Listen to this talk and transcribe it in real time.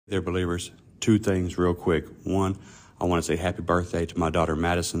They're believers. Two things real quick. One, I want to say happy birthday to my daughter,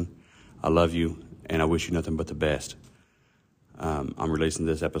 Madison. I love you, and I wish you nothing but the best. I'm releasing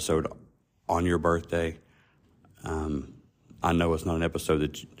this episode on your birthday. I know it's not an episode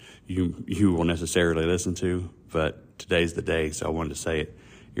that you will necessarily listen to, but today's the day, so I wanted to say it.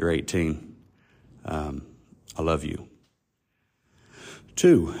 You're 18. I love you.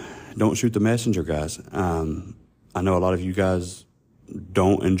 Two, don't shoot the messenger, guys. I know a lot of you guys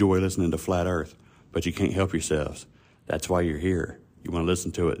don't enjoy listening to Flat Earth, but you can't help yourselves. That's why you're here. You want to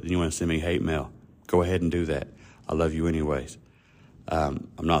listen to it, and you want to send me hate mail. Go ahead and do that. I love you anyways. I'm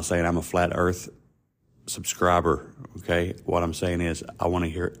not saying I'm a Flat Earth subscriber, okay? What I'm saying is I want to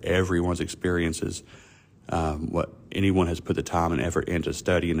hear everyone's experiences, what anyone has put the time and effort into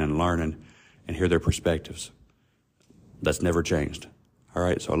studying and learning, and hear their perspectives. That's never changed. All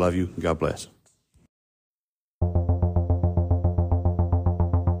right, so I love you. God bless.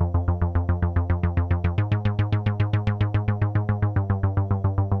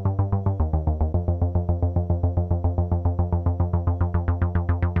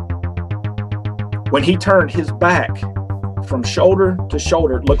 When he turned his back from shoulder to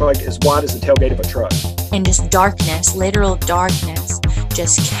shoulder, it looked like as wide as the tailgate of a truck. And just darkness, literal darkness,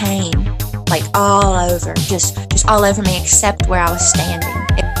 just came like all over, just all over me except where I was standing.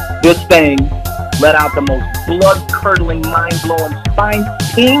 This thing let out the most blood-curdling, mind-blowing,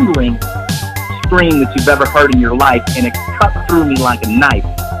 spine-tingling scream that you've ever heard in your life, and it cut through me like a knife.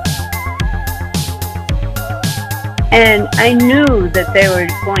 And I knew that they were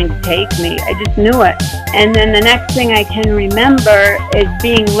going to take me. I just knew it. And then the next thing I can remember is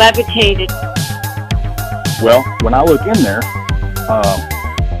being levitated. Well, when I look in there,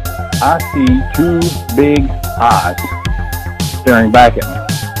 I see two big eyes staring back at me.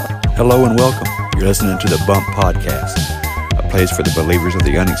 Hello and welcome. You're listening to the Bump Podcast, a place for the believers of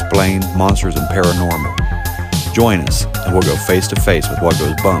the unexplained, monsters, and paranormal. Join us, and we'll go face to face with what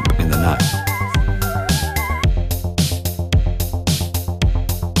goes bump in the night.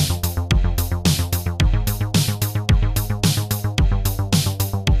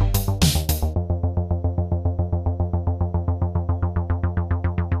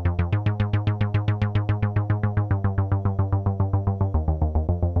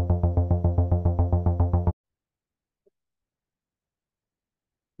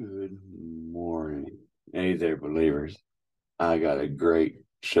 Good morning. Hey there, believers. I got a great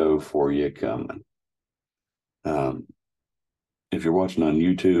show for you coming. If you're watching on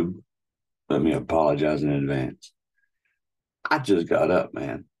YouTube, let me apologize in advance. I just got up,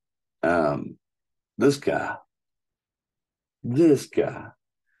 man. This guy,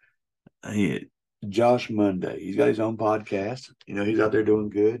 Josh Monday, he's got his own podcast. You know, he's out there doing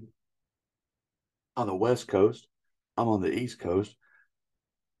good on the West Coast. I'm on the East Coast.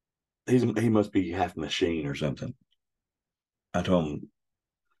 He must be half machine or something. I told him,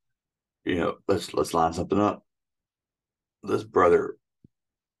 you know, let's line something up. This brother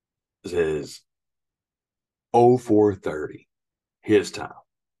says 0430 his time,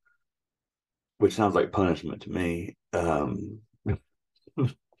 which sounds like punishment to me. But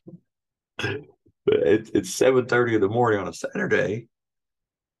it's 7:30 in the morning on a Saturday.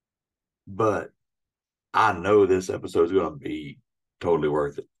 But I know this episode is going to be totally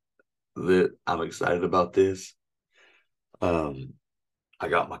worth it. That I'm excited about this. I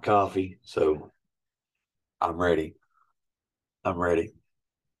got my coffee, so I'm ready.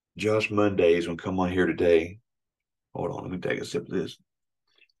 Josh Monday is going to come on here today. Hold on, let me take a sip of this.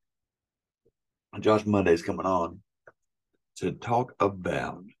 Josh Monday is coming on to talk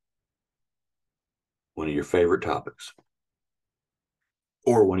about one of your favorite topics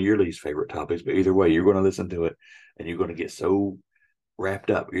or one of your least favorite topics, but either way, you're going to listen to it and you're going to get so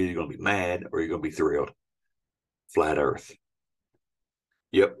wrapped up. You're either going to be mad or you're going to be thrilled. Flat Earth.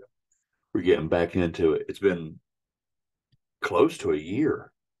 Yep. We're getting back into it. It's been close to a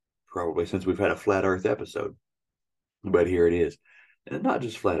year, probably, since we've had a Flat Earth episode. But here it is. And not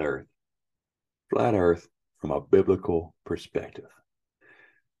just Flat Earth. Flat Earth from a biblical perspective.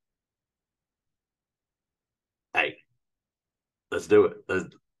 Hey, let's do it.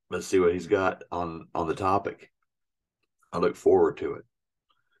 Let's see what he's got on the topic. I look forward to it.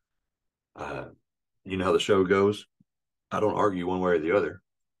 You know how the show goes. I don't argue one way or the other.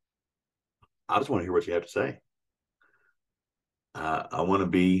 I just want to hear what you have to say. I want to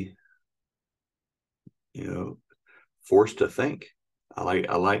be, forced to think. I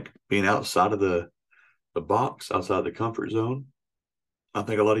like being outside of the box, outside the comfort zone. I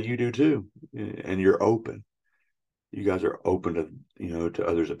think a lot of you do too, and you're open. You guys are open to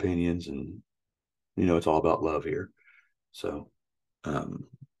others' opinions, and it's all about love here. So,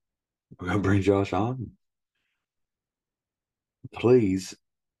 We're gonna bring Josh on. Please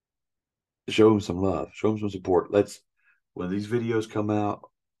show him some love, show him some support. When these videos come out,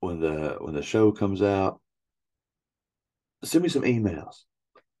 when the show comes out, send me some emails.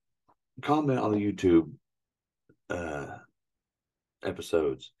 Comment on the YouTube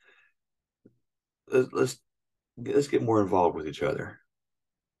episodes. Let's get more involved with each other.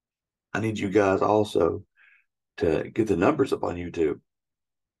 I need you guys also to get the numbers up on YouTube.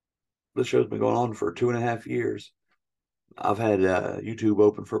 This show's been going on for 2.5 years. I've had YouTube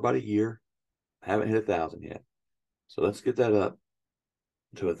open for about a year. I haven't hit 1,000 yet. So let's get that up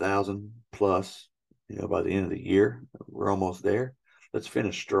to 1,000 plus, by the end of the year. We're almost there. Let's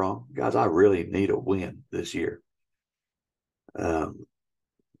finish strong. Guys, I really need a win this year.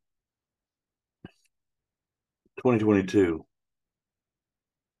 2022.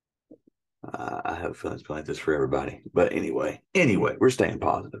 I have a feeling it's like this for everybody. But anyway, we're staying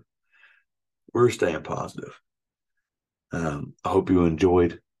positive. I hope you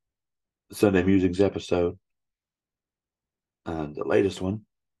enjoyed Sunday Musings episode. The latest one.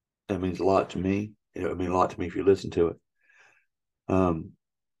 That means a lot to me. It would mean a lot to me if you listen to it. What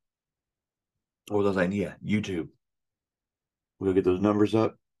was I saying? Yeah, YouTube. We'll get those numbers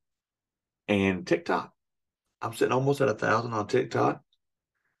up. And TikTok. I'm sitting almost at 1,000 on TikTok.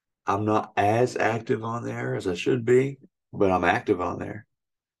 I'm not as active on there as I should be, but I'm active on there.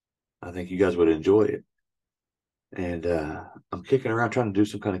 I think you guys would enjoy it. And I'm kicking around trying to do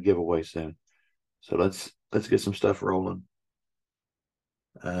some kind of giveaway soon. So let's get some stuff rolling.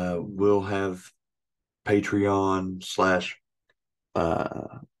 We'll have Patreon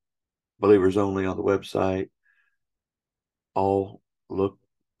 / believers only on the website, all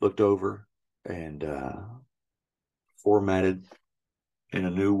looked over and formatted in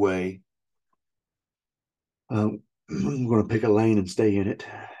a new way. I'm going to pick a lane and stay in it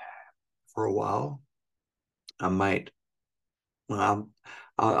for a while. I might. I'll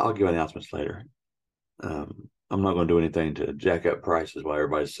give announcements later. I'm not going to do anything to jack up prices while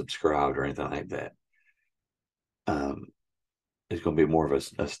everybody's subscribed or anything like that. It's going to be more of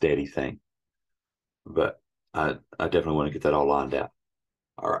a steady thing. But I definitely want to get that all lined out.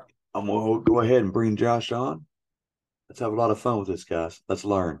 All right. I'm going to go ahead and bring Josh on. Let's have a lot of fun with this, guys. Let's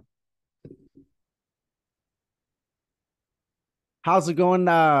learn. How's it going?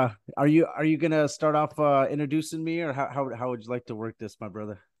 Are you gonna start off introducing me, or how would you like to work this, my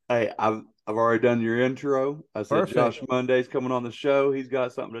brother? Hey, I've already done your intro. I said Perfect. Josh Monday's coming on the show. He's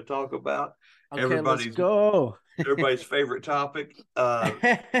got something to talk about. Okay, let's go. Everybody's favorite topic.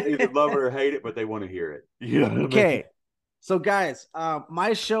 They either love it or hate it, but they want to hear it. You know what I mean? Okay. So guys,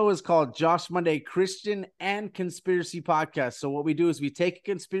 my show is called Josh Monday Christian and Conspiracy Podcast. So what we do is we take a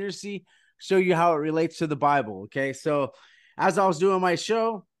conspiracy, show you how it relates to the Bible. Okay. So as I was doing my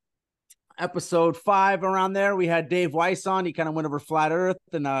show, episode 5 around there, we had Dave Weiss on. He kind of went over flat earth,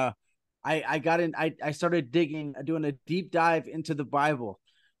 and I started doing a deep dive into the Bible,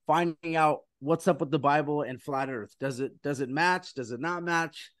 finding out what's up with the Bible and flat earth. Does it match? Does it not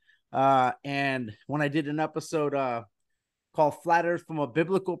match? And when I did an episode called Flat Earth from a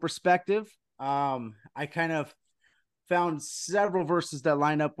Biblical Perspective, I kind of found several verses that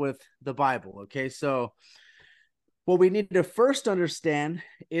line up with the Bible. Okay, so what we need to first understand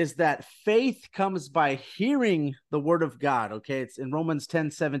is that faith comes by hearing the word of God. Okay, it's in Romans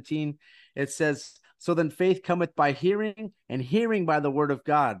 10:17. It says, so then faith cometh by hearing, and hearing by the word of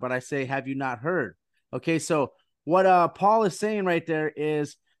God. But I say, have you not heard? Okay, so what Paul is saying right there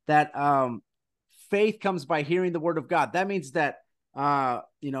is that faith comes by hearing the word of God. That means that,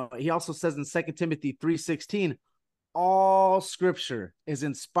 he also says in 2 Timothy 3:16, all scripture is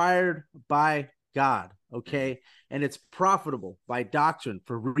inspired by God. Okay. And it's profitable by doctrine,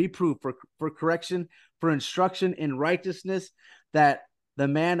 for reproof, for correction, for instruction in righteousness, that the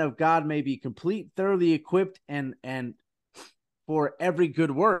man of God may be complete, thoroughly equipped, and for every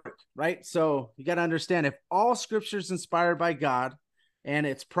good work. Right. So you got to understand, if all scripture is inspired by God and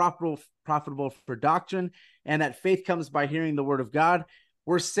it's profitable for doctrine, and that faith comes by hearing the word of God,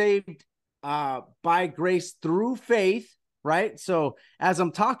 we're saved by grace through faith. Right. So as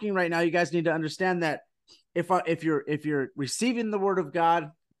I'm talking right now, you guys need to understand that if you're receiving the word of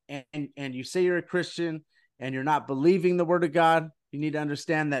God and you say you're a Christian and you're not believing the word of God, you need to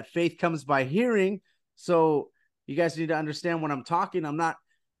understand that faith comes by hearing. So you guys need to understand when I'm talking, I'm not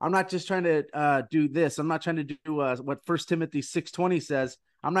just trying to do this. I'm not trying to do what 1 Timothy 6:20 says.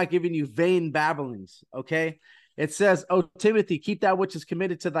 I'm not giving you vain babblings. Okay. It says, "O Timothy, keep that which is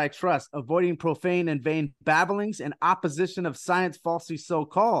committed to thy trust, avoiding profane and vain babblings and opposition of science falsely so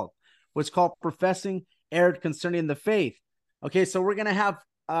called, which called professing erred concerning the faith." Okay, so we're going to have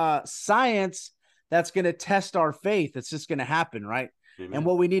science that's going to test our faith. It's just going to happen, right? Amen. And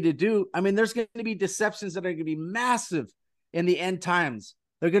what we need to do, I mean, there's going to be deceptions that are going to be massive in the end times.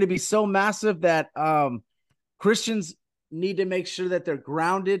 They're going to be so massive that Christians need to make sure that they're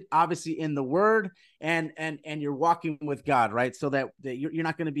grounded, obviously, in the Word, and you're walking with God, right? So that you're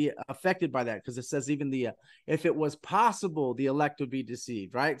not going to be affected by that, because it says even if it was possible, the elect would be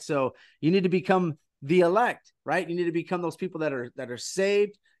deceived, right? So you need to become the elect, right? You need to become those people that are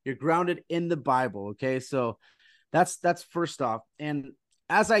saved. You're grounded in the Bible, okay? So that's first off. And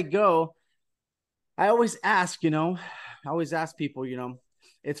as I go, I always ask, people,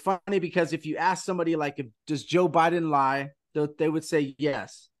 it's funny because if you ask somebody like, does Joe Biden lie? They would say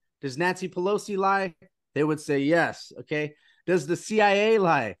yes. Does Nancy Pelosi lie? They would say yes. Okay. Does the CIA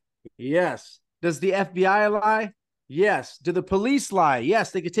lie? Yes. Does the FBI lie? Yes. Do the police lie? Yes.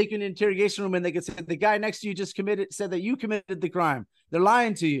 They could take you in an interrogation room and they could say the guy next to you said that you committed the crime. They're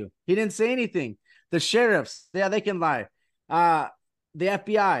lying to you. He didn't say anything. The sheriffs, yeah, they can lie. The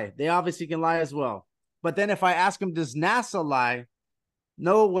FBI, they obviously can lie as well. But then if I ask them, does NASA lie?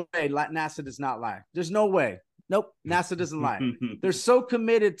 No way. NASA does not lie. There's no way. Nope. NASA doesn't lie. They're so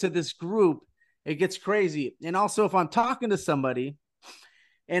committed to this group. It gets crazy. And also, if I'm talking to somebody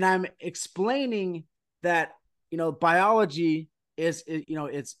and I'm explaining that, biology is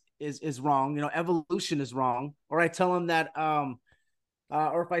wrong, evolution is wrong, or I tell them that,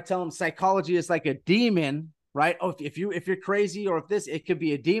 or if I tell them psychology is like a demon, right? Oh, if you're crazy, or if it could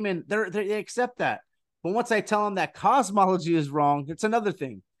be a demon, they accept that. But once I tell them that cosmology is wrong, it's another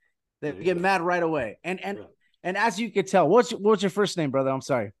thing. They get mad right away. And as you could tell, what's your first name, brother? I'm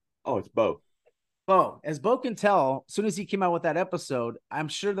sorry. Oh, it's Bo. Bo. As Bo can tell, as soon as he came out with that episode, I'm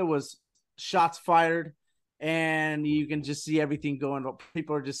sure there was shots fired, and you can just see everything going.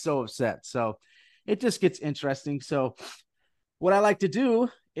 People are just so upset. So it just gets interesting. So what I like to do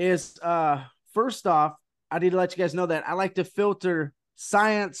is, first off, I need to let you guys know that I like to filter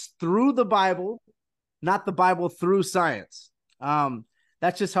science through the Bible, not the Bible through science.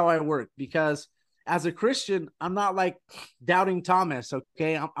 That's just how I work, because as a Christian, I'm not like doubting Thomas.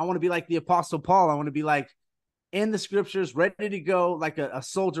 Okay. I want to be like the Apostle Paul. I want to be like in the scriptures, ready to go, like a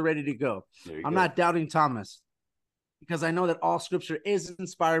soldier ready to go. I'm not doubting Thomas, because I know that all scripture is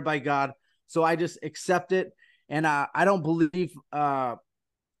inspired by God. So I just accept it. And I don't believe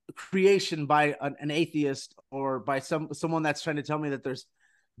creation by an atheist, or by someone that's trying to tell me that there's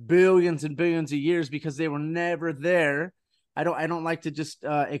billions and billions of years, because they were never there. I don't like to just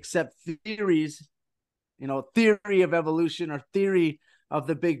accept theories, theory of evolution or theory of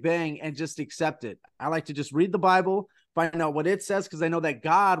the Big Bang, and just accept it. I like to just read the Bible, find out what it says, because I know that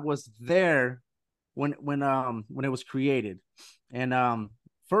God was there when it was created. And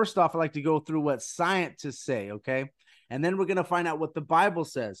first off, I like to go through what scientists say, okay? And then we're going to find out what the Bible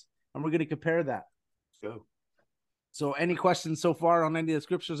says, and we're going to compare that. Let's go. So any questions so far on any of the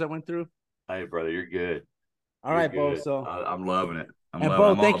scriptures I went through? Hey, brother, you're good. All right, Bo. So I'm loving it. And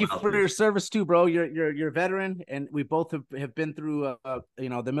Bo, thank you for your service too, bro. You're a veteran, and we both have been through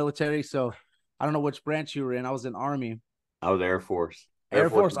the military. So I don't know which branch you were in. I was in Army. I was Air Force. Air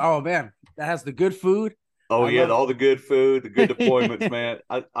Force. Oh man, that has the good food. Oh yeah, all the good food, the good deployments, man.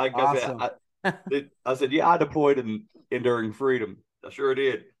 Awesome. I said, yeah, I deployed in Enduring Freedom. I sure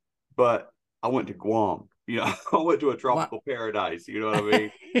did, but I went to Guam. I went to a tropical paradise. You know what I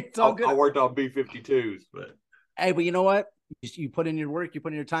mean? It's all good. I worked on B-52s, but hey, but you know what? You put in your work, you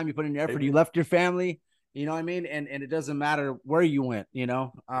put in your time, you put in your effort. You left your family. You know what I mean? And it doesn't matter where you went.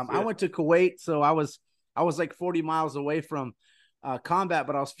 I went to Kuwait, so I was like 40 miles away from combat,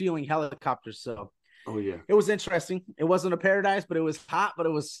 but I was feeling helicopters. So oh yeah, it was interesting. It wasn't a paradise, but it was hot, but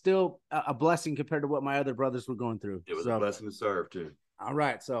it was still a blessing compared to what my other brothers were going through. It was a blessing to serve too. All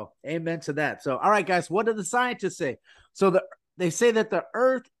right. So amen to that. So, all right, guys, what do the scientists say? So they say that the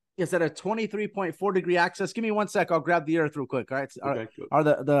earth is at a 23.4 degree axis. Give me 1 sec. I'll grab the earth real quick. All right. Okay, or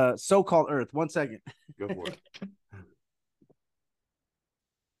the so-called earth. 1 second. Go for it.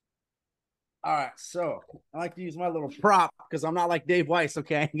 All right. So I like to use my little prop, because I'm not like Dave Weiss.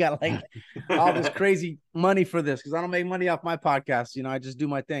 Okay. I ain't got like all this crazy money for this, because I don't make money off my podcast. I just do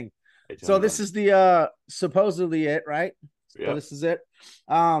my thing. So this is the supposedly it, right? Yeah. So this is it.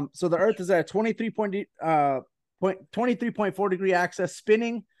 So the earth is at a 23.4 degree axis,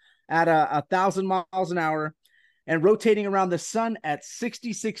 spinning at 1,000 miles an hour, and rotating around the sun at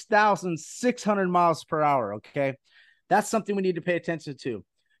 66,600 miles per hour. Okay. That's something we need to pay attention to.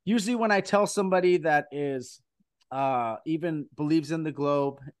 Usually when I tell somebody that is even believes in the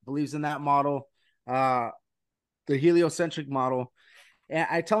globe, believes in that model, the heliocentric model, and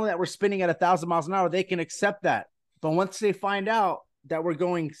I tell them that we're spinning at 1,000 miles an hour, they can accept that. But once they find out that we're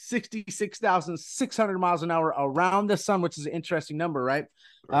going 66,600 miles an hour around the sun, which is an interesting number, right?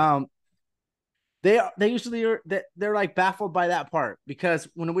 They usually are, they're like baffled by that part, because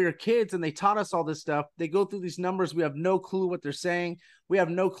when we were kids and they taught us all this stuff, they go through these numbers. We have no clue what they're saying. We have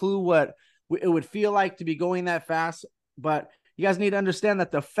no clue what it would feel like to be going that fast. But you guys need to understand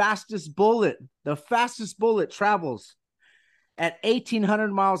that the fastest bullet travels at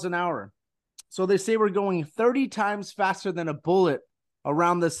 1,800 miles an hour. So they say we're going 30 times faster than a bullet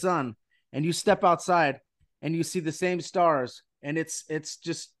around the sun. And you step outside and you see the same stars, and it's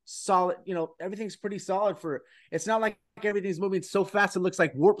just solid. You know, everything's pretty solid it's not like everything's moving so fast it looks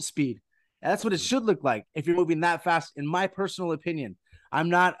like warp speed. And that's what it should look like if you're moving that fast, in my personal opinion. I'm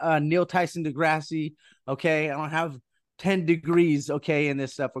not Neil Tyson deGrasse, okay? I don't have 10 degrees, okay, in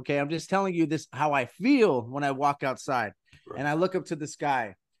this stuff, okay? I'm just telling you this, how I feel when I walk outside and I look up to the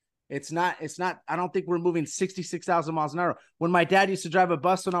sky. It's not, I don't think we're moving 66,000 miles an hour. When my dad used to drive a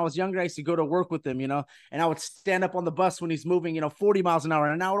bus when I was younger, I used to go to work with him, you know, and I would stand up on the bus when he's moving, 40 miles an hour,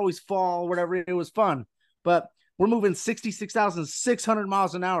 and I would always fall, whatever. It was fun. But we're moving 66,600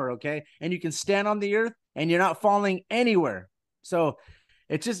 miles an hour, okay? And you can stand on the earth and you're not falling anywhere. So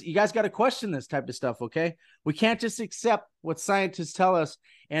it's just, you guys got to question this type of stuff, okay? We can't just accept what scientists tell us.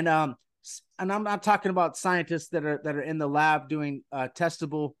 And I'm not talking about scientists that are in the lab doing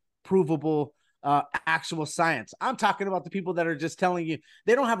testable, provable, actual science. I'm talking about the people that are just telling you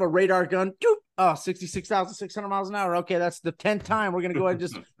they don't have a radar gun. 66,600 miles an hour. Okay, that's the 10th time. We're gonna go ahead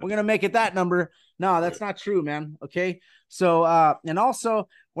and we're gonna make it that number. No, that's not true, man. Okay, so and also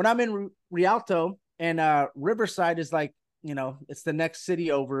when I'm in Rialto and Riverside is like, it's the next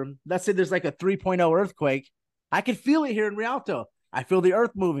city over. Let's say there's like a 3.0 earthquake. I can feel it here in Rialto. I feel the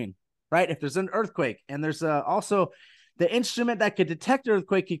earth moving, right? If there's an earthquake, and there's also the instrument that could detect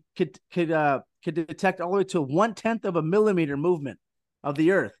earthquake could detect all the way to 1/10 of a millimeter movement of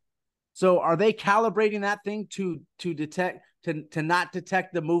the earth. So are they calibrating that thing to detect, to not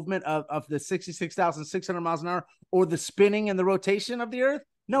detect the movement of the 66,600 miles an hour, or the spinning and the rotation of the earth?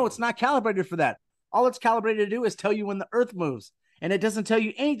 No, it's not calibrated for that. All it's calibrated to do is tell you when the earth moves. And it doesn't tell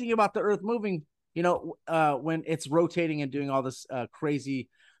you anything about the earth moving, when it's rotating and doing all this crazy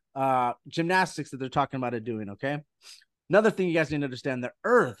gymnastics that they're talking about it doing, okay? Another thing you guys need to understand, the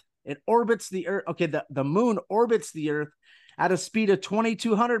earth, it orbits the earth. Okay, the moon orbits the earth at a speed of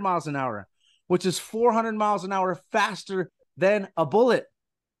 2,200 miles an hour, which is 400 miles an hour faster than a bullet.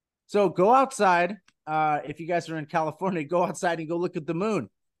 So go outside. If you guys are in California, go outside and go look at the moon.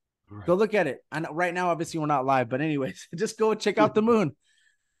 Right. Go look at it. And right now, obviously, we're not live, but anyways, just go check out the moon.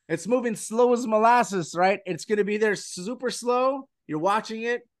 It's moving slow as molasses, right? It's going to be there super slow. You're watching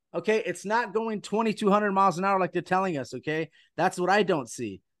it. Okay, it's not going 2,200 miles an hour like they're telling us, okay? That's what I don't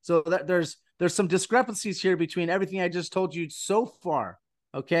see. So there's some discrepancies here between everything I just told you so far,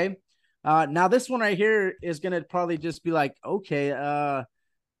 okay? Now this one right here is going to probably just be like, okay,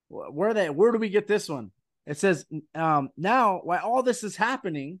 where do we get this one? It says, now, while all this is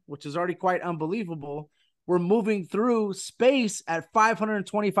happening, which is already quite unbelievable, we're moving through space at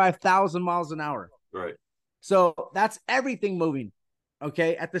 525,000 miles an hour. Right. So that's everything moving.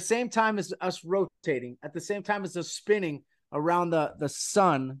 Okay, at the same time as us rotating, at the same time as us spinning around the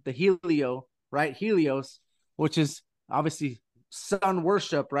sun, the Helios, which is obviously sun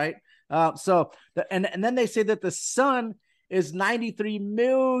worship, right? And then they say that the sun is 93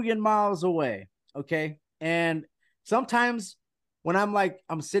 million miles away. Okay, and sometimes when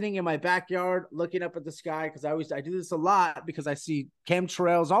I'm sitting in my backyard looking up at the sky, because I do this a lot because I see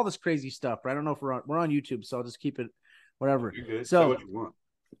chemtrails, all this crazy stuff. Right? I don't know if we're on YouTube, so I'll just keep it. Whatever. So what you want.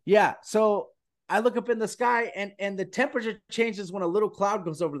 Yeah. So I look up in the sky and the temperature changes when a little cloud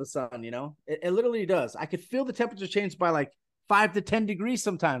goes over the sun, it literally does. I could feel the temperature change by like 5 to 10 degrees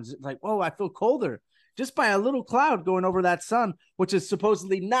sometimes. It's like, whoa, I feel colder just by a little cloud going over that sun, which is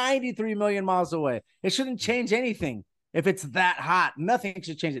supposedly 93 million miles away. It shouldn't change anything if it's that hot. Nothing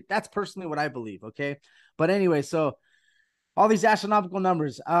should change it. That's personally what I believe. Okay. But anyway, so all these astronomical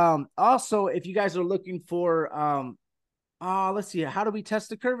numbers. Also, if you guys are looking for, let's see. How do we test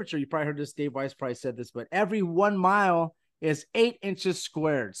the curvature? You probably heard this. Dave Weiss probably said this, but every 1 mile is 8 inches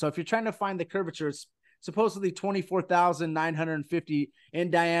squared. So if you're trying to find the curvature, it's supposedly 24,950 in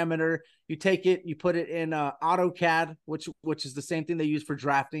diameter. You take it, you put it in AutoCAD, which is the same thing they use for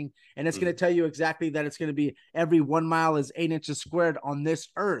drafting. And it's going to tell you exactly that it's going to be every 1 mile is 8 inches squared on this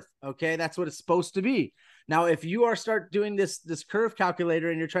earth. Okay. That's what it's supposed to be. Now, if you start doing this curve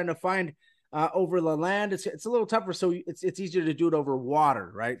calculator and you're trying to find over the land, it's a little tougher. So it's easier to do it over water,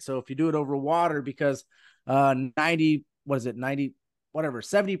 right? So if you do it over water, because 70%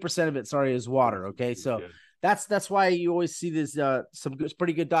 of it, is water. Okay. So that's why you always see this some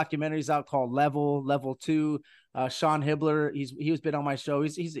pretty good documentaries out called Level 2. Sean Hibbler, he's been on my show.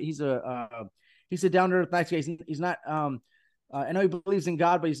 He's a down to earth nice guy. He's not I know he believes in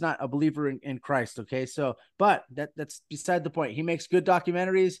God, but he's not a believer in Christ. Okay, so but that's beside the point. He makes good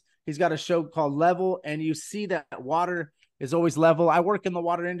documentaries. He's got a show called Level, and you see that water is always level. I work in the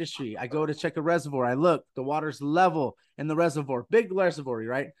water industry. I go to check a reservoir. I look, the water's level in the reservoir, big reservoir,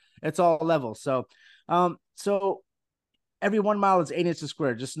 right? It's all level. So every 1 mile is 8 inches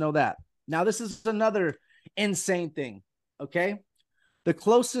squared. Just know that. Now, this is another insane thing. Okay. The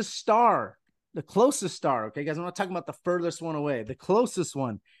closest star, okay, guys, I'm not talking about the furthest one away. The closest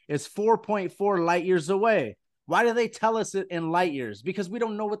one is 4.4 light years away. Why do they tell us it in light years? Because we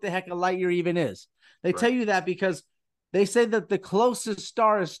don't know what the heck a light year even is. They tell you that because they say that the closest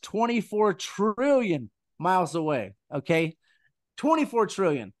star is 24 trillion miles away. Okay. 24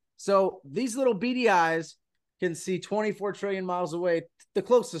 trillion. So these little beady eyes can see 24 trillion miles away, the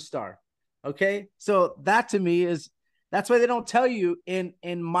closest star. Okay. So that to me that's why they don't tell you in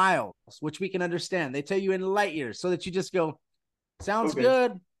miles, which we can understand. They tell you in light years so that you just go, sounds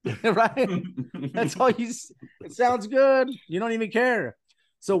good. Right. That's all it sounds good. You don't even care.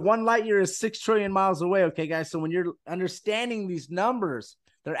 So 1 light year is 6 trillion miles away. Okay, guys. So when you're understanding these numbers,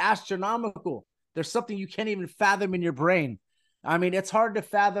 they're astronomical. There's something you can't even fathom in your brain. I mean, it's hard to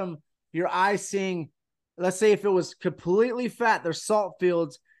fathom your eyes seeing, let's say if it was completely flat, there's salt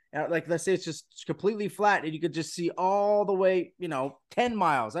fields, like let's say it's just completely flat and you could just see all the way, 10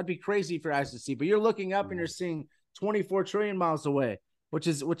 miles. That'd be crazy for your eyes to see, but you're looking up and you're seeing 24 trillion miles away, which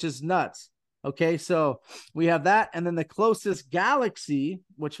is nuts. Okay. So we have that. And then the closest galaxy,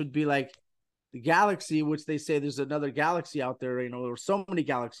 which would be like the galaxy, which they say there's another galaxy out there. There's so many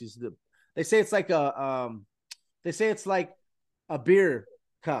galaxies. They say it's like a beer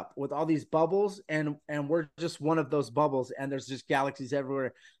cup with all these bubbles, and we're just one of those bubbles, and there's just galaxies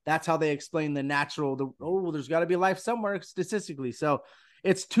everywhere. That's how they explain the natural. There's got to be life somewhere statistically. So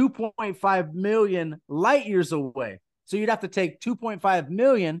it's 2.5 million light years away. So you'd have to take 2.5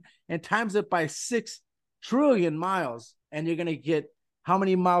 million and times it by 6 trillion miles, and you're gonna get how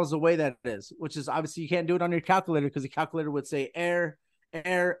many miles away that is. Which is obviously you can't do it on your calculator because the calculator would say air.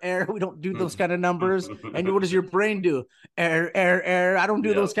 We don't do those kind of numbers. And what does your brain do? Air. I don't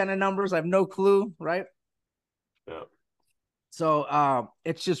do those kind of numbers. I have no clue, right? Yeah. So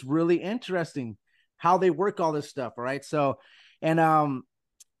it's just really interesting how they work all this stuff. All right. So, and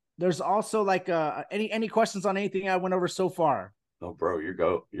there's also like any questions on anything I went over so far? Oh, bro,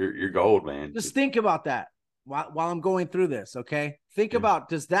 you're gold, man. Just think about that while I'm going through this. Okay. Think about,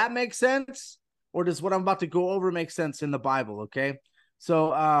 does that make sense? Or does what I'm about to go over make sense in the Bible? Okay.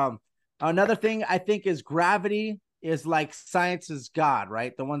 So another thing I think is gravity is like science is God,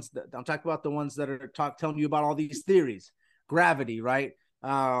 right? The ones that I'm talking about, the ones that are telling you about all these theories, gravity, right?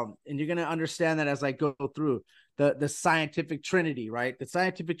 And you're going to understand that as I go through the scientific trinity, right? The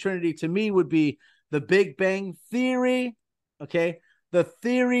scientific trinity to me would be the Big Bang theory, okay? The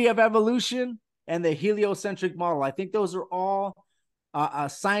theory of evolution and the heliocentric model. I think those are all a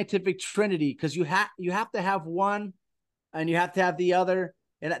scientific trinity because you have to have one and you have to have the other.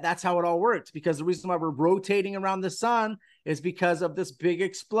 And that's how it all works, because the reason why we're rotating around the sun is because of this big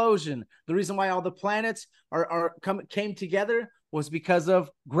explosion. The reason why all the planets came together was because of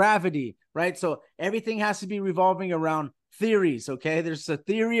gravity, right? So everything has to be revolving around theories, okay? There's a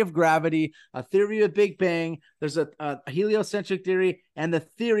theory of gravity, a theory of Big Bang, there's a heliocentric theory, and the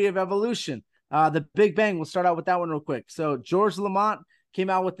theory of evolution. The Big Bang, we'll start out with that one real quick. So George Lamont came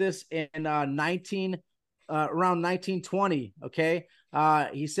out with this in around 1920. Okay.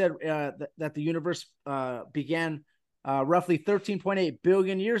 He said that the universe began roughly 13.8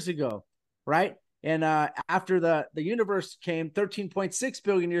 billion years ago. Right. And after the universe came 13.6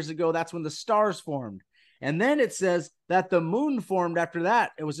 billion years ago, that's when the stars formed. And then it says that the moon formed after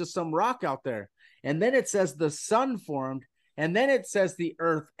that. It was just some rock out there. And then it says the sun formed. And then it says the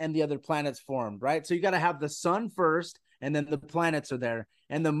earth and the other planets formed. Right. So you got to have the sun first, and then the planets are there.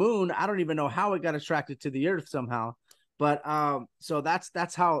 And the moon, I don't even know how it got attracted to the earth somehow. But so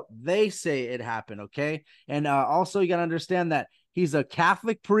that's how they say it happened. Okay. And also you got to understand that he's a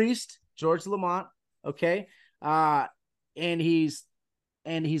Catholic priest, George Lamont. Okay. And he's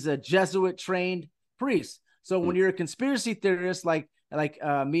a Jesuit trained priest. So when you're a conspiracy theorist, like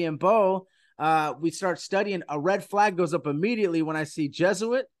me and Bo, we start studying, a red flag goes up immediately when I see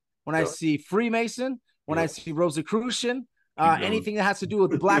Jesuit, when I see Freemason, when I see Rosicrucian, anything that has to do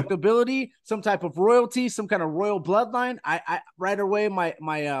with black nobility, some type of royalty, some kind of royal bloodline. I right away, my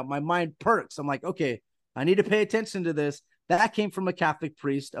mind perks. I'm like, okay, I need to pay attention to this. That came from a Catholic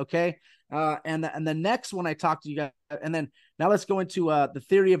priest. Okay. And the next one I talked to you guys, and then now let's go into the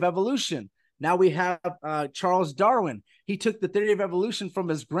theory of evolution. Now we have Charles Darwin. He took the theory of evolution from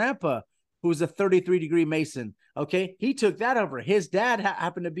his grandpa, who was a 33-degree Mason. Okay, he took that over. His dad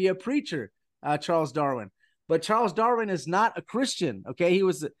happened to be a preacher, Charles Darwin. But Charles Darwin is not a Christian. Okay, he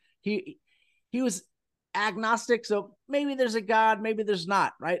was agnostic, so maybe there's a God, maybe there's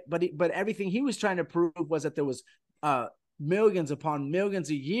not, right? But everything he was trying to prove was that there was millions upon millions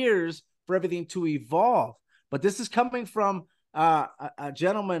of years for everything to evolve. But this is coming from a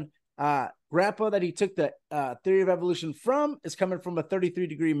gentleman, grandpa, that he took the theory of evolution from, is coming from a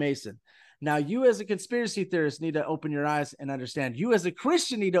 33-degree Mason. Now, you as a conspiracy theorist need to open your eyes and understand. You as a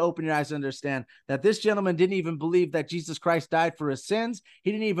Christian need to open your eyes and understand that this gentleman didn't even believe that Jesus Christ died for his sins.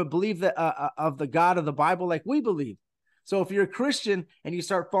 He didn't even believe that of the God of the Bible like we believe. So if you're a Christian and you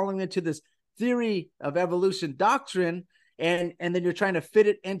start falling into this theory of evolution doctrine, and then you're trying to fit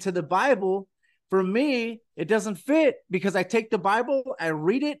it into the Bible, for me, it doesn't fit, because I take the Bible, I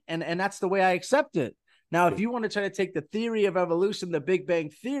read it, and that's the way I accept it. Now, if you want to try to take the theory of evolution, the Big Bang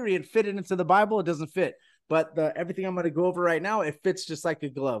Theory, and fit it into the Bible, it doesn't fit. But everything I'm going to go over right now, it fits just like a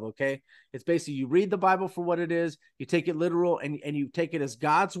glove, okay? It's basically you read the Bible for what it is, you take it literal, and you take it as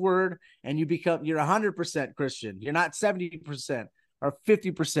God's word, and you're 100% Christian. You're not 70% or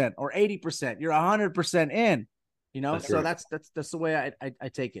 50% or 80%. You're 100% in. That's so right. That's the way I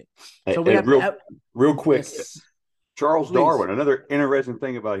take it. So we have real quick. Yes. Charles Darwin, another interesting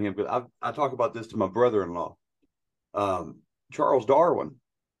thing about him, because I talk about this to my brother-in-law. Charles Darwin,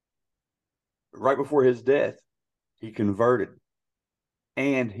 right before his death, he converted,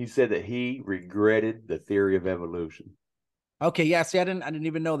 and he said that he regretted the theory of evolution. Okay, yeah. See, I didn't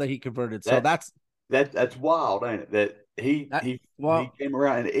even know that he converted. So that's wild, ain't it? That he came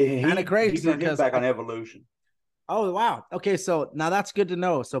around and he turned his back on evolution. Oh, wow. Okay, so now that's good to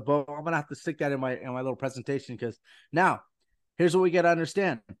know. So, Bo, I'm gonna have to stick that in my little presentation, because now here's what we got to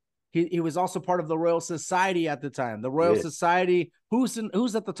understand. He was also part of the Royal Society at the time. The Royal Society. Who's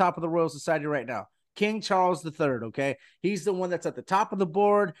at the top of the Royal Society right now? King Charles III. Okay, he's the one that's at the top of the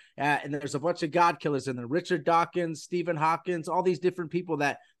board, and there's a bunch of God killers in there: Richard Dawkins, Stephen Hawkins, all these different people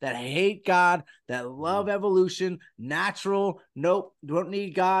that hate God, that love evolution, natural. Nope, don't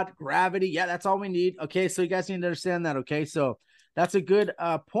need God. Gravity, yeah, that's all we need. Okay, so you guys need to understand that. Okay, so that's a good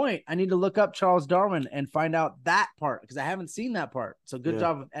point. I need to look up Charles Darwin and find out that part, because I haven't seen that part. So good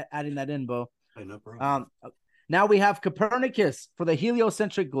job of adding that in, Bo. Hey, no problem. Now we have Copernicus for the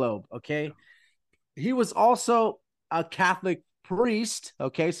heliocentric globe. Okay. He was also a Catholic priest.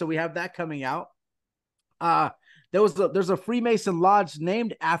 Okay, so we have that coming out. There's a Freemason lodge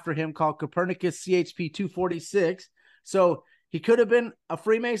named after him called Copernicus CHP 246. So he could have been a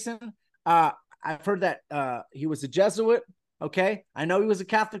Freemason. I've heard that he was a Jesuit. Okay, I know he was a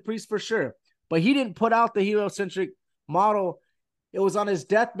Catholic priest for sure, but he didn't put out the heliocentric model. It was on his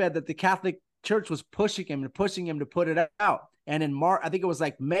deathbed that the Catholic Church was pushing him to put it out. And in March, I think it was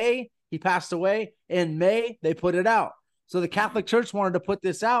like May, he passed away. In May, they put it out. So the Catholic Church wanted to put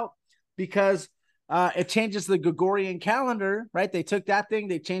this out because it changes the Gregorian calendar, right? They took that thing,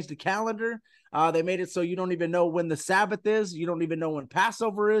 they changed the calendar. They made it so you don't even know when the Sabbath is. You don't even know when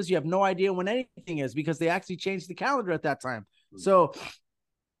Passover is. You have no idea when anything is, because they actually changed the calendar at that time. So,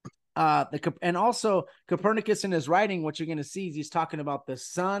 and also Copernicus in his writing, what you're going to see is he's talking about the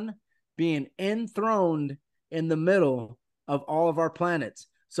sun being enthroned in the middle of all of our planets.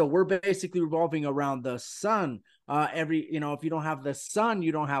 So we're basically revolving around the sun. If you don't have the sun,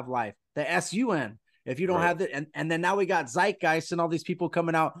 you don't have life. The sun. If you don't have it, and then now we got zeitgeist and all these people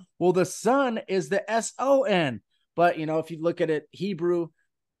coming out. Well, the sun is the son. But if you look at it, Hebrew,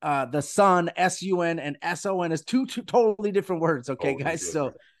 the sun, sun, and son is two totally different words. Okay, guys.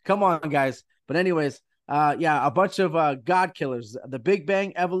 So come on, guys. But anyways, a bunch of God killers, the Big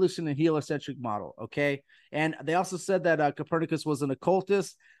Bang, evolution, and heliocentric model. Okay. And they also said that Copernicus was an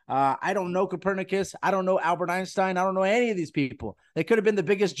occultist. I don't know Copernicus. I don't know Albert Einstein. I don't know any of these people. They could have been the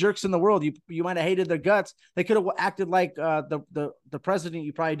biggest jerks in the world. You might have hated their guts. They could have acted like the president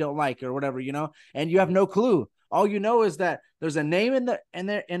you probably don't like or whatever, and you have no clue. All you know is that there's a name in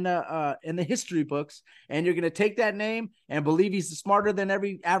the history books, and you're gonna take that name and believe he's smarter than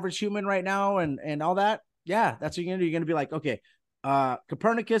every average human right now, and all that. Yeah, that's what you're gonna do. You're gonna be like, okay,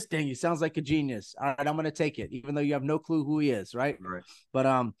 Copernicus, dang, he sounds like a genius. All right, I'm gonna take it, even though you have no clue who he is, right?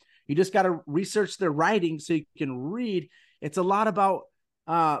 But you just gotta research their writing so you can read. It's a lot about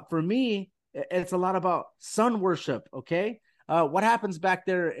for me, it's a lot about sun worship. Okay, what happens back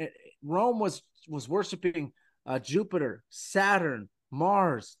there? Rome was worshiping Jupiter, Saturn,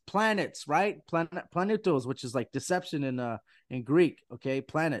 Mars, planets, right? Planetos, which is like deception in Greek. Okay,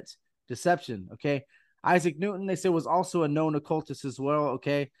 planets, deception. Okay. Isaac Newton, they say, was also a known occultist as well.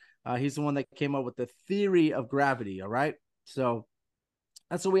 Okay. He's the one that came up with the theory of gravity. All right. So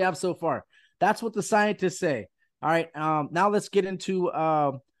that's what we have so far. That's what the scientists say. All right. Now let's get into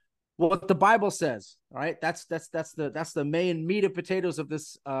what the Bible says. All right. That's the main meat and potatoes of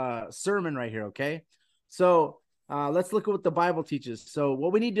this sermon right here. Okay. So let's look at what the Bible teaches. So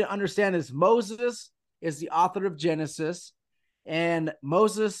what we need to understand is Moses is the author of Genesis, and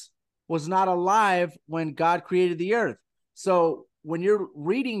Moses was not alive when God created the earth. So when you're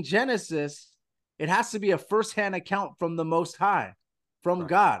reading Genesis, it has to be a firsthand account from the Most High, from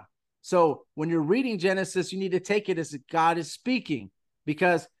God. So when you're reading Genesis, you need to take it as God is speaking,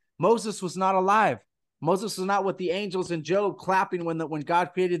 because Moses was not alive. Moses was not with the angels and Job clapping when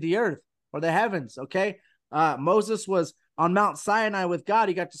God created the earth or the heavens. Okay. Moses was on Mount Sinai with God.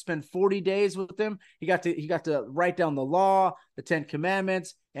 He got to spend 40 days with him. He got to write down the law, the 10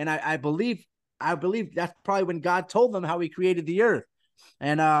 commandments. And I believe that's probably when God told them how he created the earth.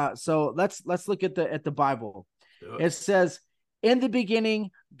 And so let's look at the Bible. It says, in the beginning,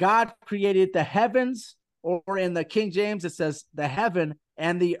 God created the heavens, or in the King James, it says the heaven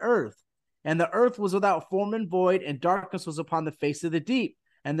and the earth. And the earth was without form and void, and darkness was upon the face of the deep.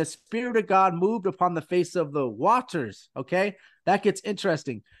 And the Spirit of God moved upon the face of the waters. Okay, that gets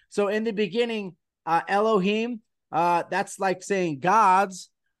interesting. So in the beginning, Elohim, that's like saying gods.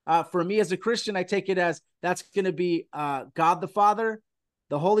 For me as a Christian, I take it as that's going to be God the Father,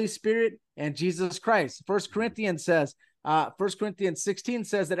 the Holy Spirit, and Jesus Christ. 1 Corinthians 16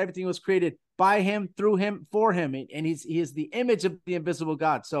 says that everything was created by him, through him, for him. And he is the image of the invisible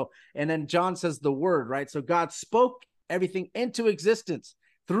God. So, and then John says the word, right? So God spoke everything into existence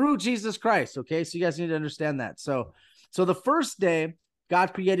through Jesus Christ. Okay. So you guys need to understand that. So the first day,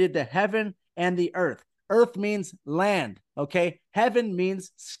 God created the heaven and the earth. Earth means land. Okay. Heaven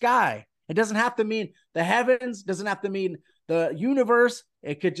means sky. It doesn't have to mean the heavens, doesn't have to mean the universe.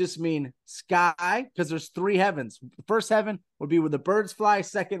 It could just mean sky, because there's three heavens. The first heaven would be where the birds fly.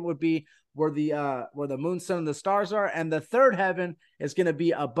 Second would be where the moon, sun, and the stars are. And the third heaven is going to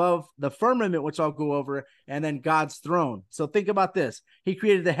be above the firmament, which I'll go over, and then God's throne. So think about this. He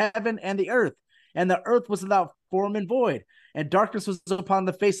created the heaven and the earth was without form and void, and darkness was upon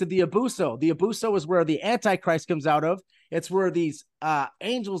the face of the abuso. The abuso is where the Antichrist comes out of. It's where these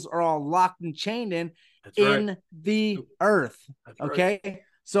angels are all locked and chained in the earth. Okay.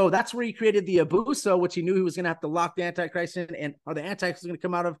 So that's where he created the abuso, which he knew he was going to have to lock the Antichrist in, or the Antichrist was going to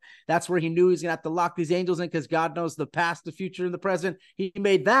come out of. That's where he knew he was going to have to lock these angels in, because God knows the past, the future, and the present. He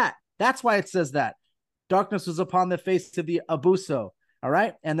made that. That's why it says that. Darkness was upon the face of the abuso. All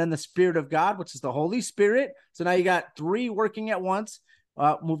right. And then the Spirit of God, which is the Holy Spirit. So now you got three working at once,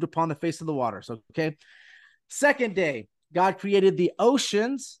 moved upon the face of the waters. Okay. Second day, God created the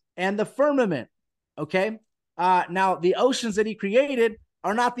oceans and the firmament. Okay. Now the oceans that he created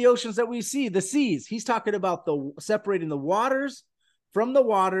are not the oceans that we see, the seas. He's talking about separating the waters from the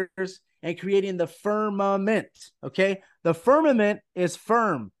waters and creating the firmament. Okay. The firmament is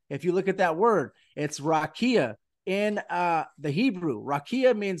firm. If you look at that word, it's rakia in the Hebrew.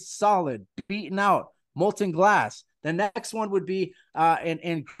 Rakia means solid, beaten out, molten glass. The next one would be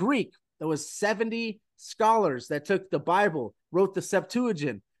in Greek. There was 70 scholars that took the Bible, wrote the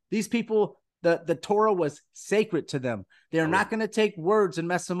Septuagint. These people, the Torah was sacred to them. They're not going to take words and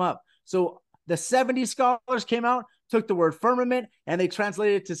mess them up. So the 70 scholars came out, took the word firmament, and they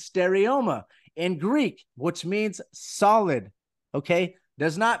translated it to stereoma in Greek, which means solid. Okay.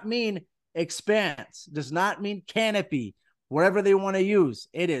 Does not mean expanse, does not mean canopy, whatever they want to use.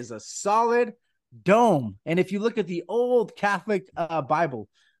 It is a solid dome. And if you look at the old Catholic Bible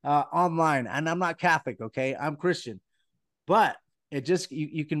online, and I'm not Catholic, okay, I'm Christian, but it just,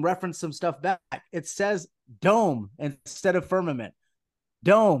 you can reference some stuff back. It says dome instead of firmament.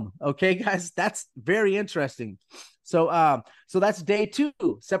 Dome. Okay, guys, that's very interesting. So that's day 2,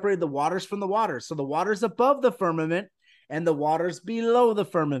 separated the waters from the waters. So the waters above the firmament and the waters below the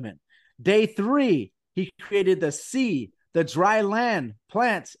firmament. Day 3, he created the sea, the dry land,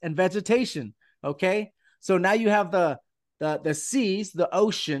 plants, and vegetation. Okay. So now you have the seas, the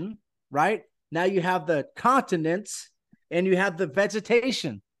ocean, right? Now you have the continents, and you have the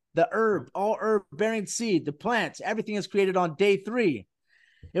vegetation, the herb, all herb bearing seed, the plants, everything is created on day 3.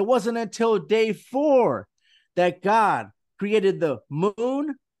 It wasn't until day 4 that God created the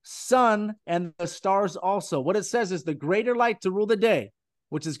moon, sun, and the stars also. What it says is the greater light to rule the day,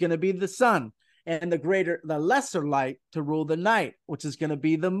 which is going to be the sun, and the lesser light to rule the night, which is going to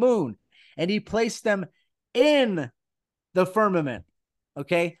be the moon. And he placed them in the firmament.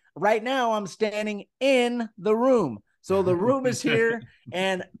 Okay. Right now I'm standing in the room. So the room is here.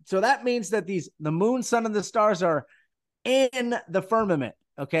 And so that means that the moon, sun, and the stars are in the firmament,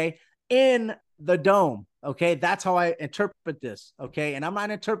 okay, in the dome, okay. That's how I interpret this, okay. And I'm not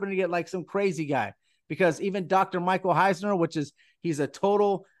interpreting it like some crazy guy, because even Dr. Michael Heisner, he's a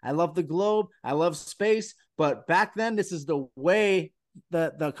total, I love the globe, I love space, but back then this is the way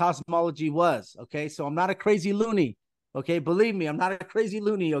the cosmology was, okay. So I'm not a crazy loony, okay. Believe me, I'm not a crazy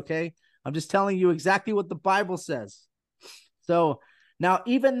loony, okay. I'm just telling you exactly what the Bible says. So now,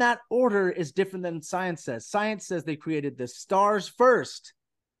 even that order is different than science says. Science says they created the stars first,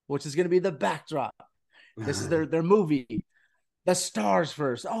 which is going to be the backdrop. This is their movie. The stars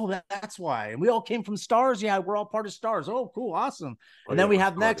first. Oh, that's why. And we all came from stars. Yeah, we're all part of stars. Oh, cool. Awesome. And then we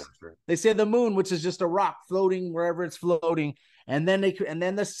have next, they say the moon, which is just a rock floating wherever it's floating. And then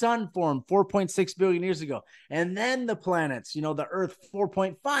the sun formed 4.6 billion years ago. And then the planets, the earth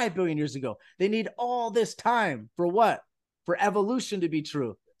 4.5 billion years ago. They need all this time for what? For evolution to be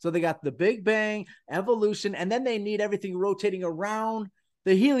true. So they got the Big Bang, evolution, and then they need everything rotating around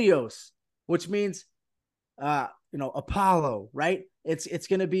the Helios, which means Apollo, right? It's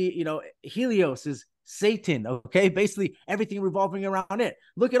going to be, Helios is Satan, okay? Basically everything revolving around it.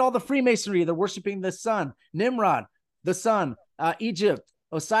 Look at all the Freemasonry. They're worshiping the sun. Nimrod, the sun. Egypt,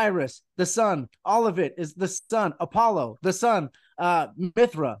 Osiris, the sun. All of it is the sun. Apollo, the sun.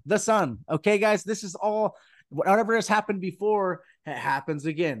 Mithra, the sun. Okay, guys, this is all, whatever has happened before, it happens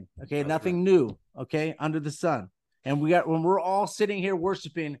again. Okay, that's nothing right. New. Okay, under the sun. And when we're all sitting here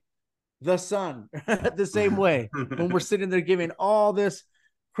worshiping the sun the same way, when we're sitting there giving all this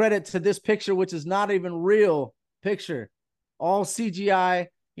credit to this picture, which is not even real picture, all CGI,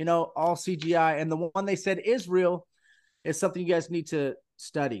 all CGI. And the one they said is real is something you guys need to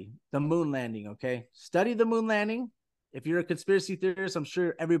study, the moon landing. Okay, study the moon landing. If you're a conspiracy theorist, I'm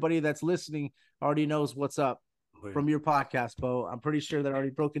sure everybody that's listening already knows what's up from your podcast, Bo. I'm pretty sure they're already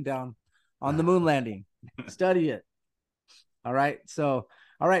broken down on the moon landing. Study it. All right. So,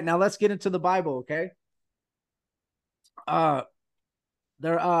 all right, now let's get into the Bible. Okay.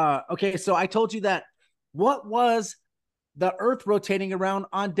 Okay. So I told you that what was the earth rotating around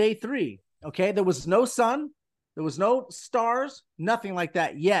on day 3? Okay. There was no sun. There was no stars, nothing like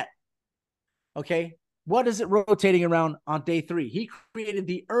that yet. Okay. What is it rotating around on day 3? He created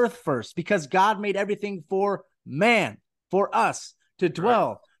the earth first, because God made everything for man, for us to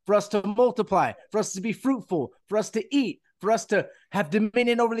dwell, for us to multiply, for us to be fruitful, for us to eat, for us to have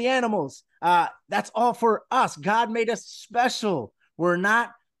dominion over the animals. That's all for us. God made us special. We're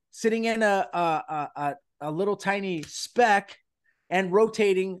not sitting in a little tiny speck and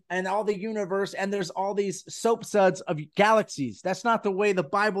rotating and all the universe, and there's all these soap suds of galaxies. That's not the way the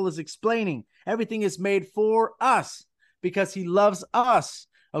Bible is explaining. Everything is made for us because he loves us.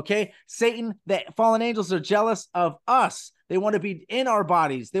 Okay. Satan, the fallen angels, are jealous of us. They want to be in our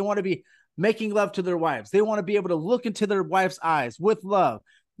bodies. They want to be making love to their wives. They want to be able to look into their wife's eyes with love.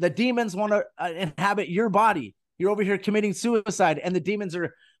 The demons want to inhabit your body. You're over here committing suicide, and the demons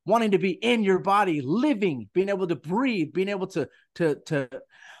are wanting to be in your body, living, being able to breathe, being able to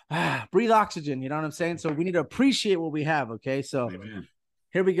breathe oxygen. You know what I'm saying? So we need to appreciate what we have. Okay. So Amen.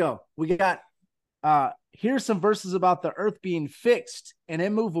 Here we go. We got, here's some verses about the earth being fixed and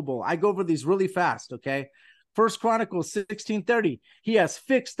immovable. I go over these really fast. Okay. First Chronicles 16:30. He has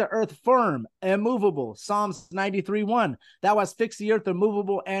fixed the earth firm, immovable. Psalms 93:1. Thou hast fixed the earth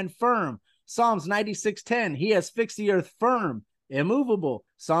immovable and firm. Psalms 96:10. He has fixed the earth firm, immovable.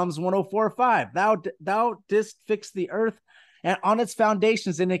 Psalms 104:5. Thou didst fix the earth and on its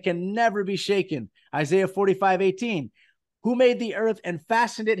foundations, and it can never be shaken. Isaiah 45:18. Who made the earth and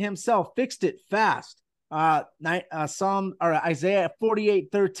fashioned it himself, fixed it fast. Isaiah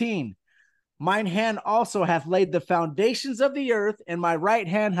 48:13. Mine hand also hath laid the foundations of the earth, and my right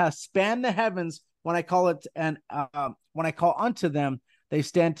hand hath spanned the heavens. When I call it, and when I call unto them, they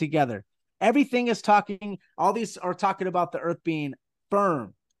stand together. Everything is talking. All these are talking about the earth being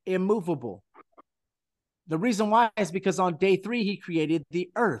firm, immovable. The reason why is because on day 3 he created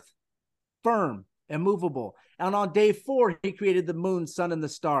the earth, firm, immovable, and on day 4 he created the moon, sun, and the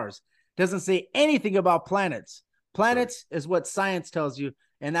stars. Doesn't say anything about planets. Planets is what science tells you.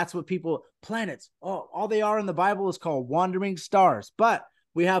 And that's what planets, all they are in the Bible is called wandering stars. But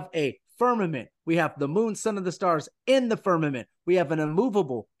we have a firmament. We have the moon, sun, and the stars in the firmament. We have an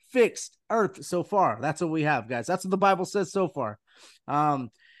immovable, fixed earth so far. That's what we have, guys. That's what the Bible says so far.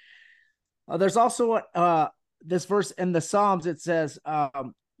 There's also this verse in the Psalms. It says,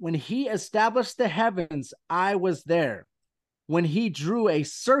 when he established the heavens, I was there. When he drew a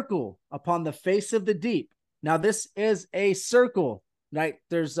circle upon the face of the deep. Now, this is a circle. Right,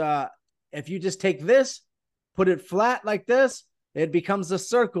 there's if you just take this, put it flat like this, it becomes a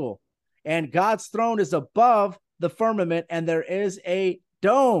circle. And God's throne is above the firmament, and there is a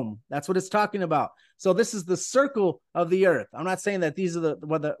dome. That's what it's talking about. So this is the circle of the earth. I'm not saying that these are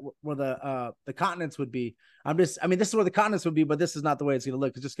where the continents would be. This is where the continents would be, but this is not the way it's going to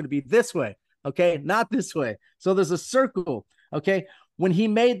look. It's just going to be this way. Okay. Not this way. So there's a circle. Okay. When he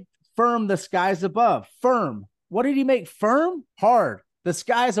made firm the skies above, firm. What did he make firm? Hard. The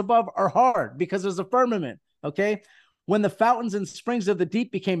skies above are hard because there's a firmament. Okay. When the fountains and springs of the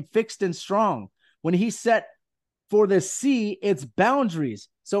deep became fixed and strong, when he set for the sea its boundaries.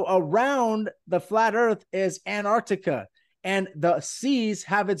 So around the flat earth is Antarctica, and the seas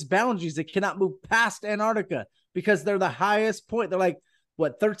have its boundaries. It cannot move past Antarctica because they're the highest point. They're like,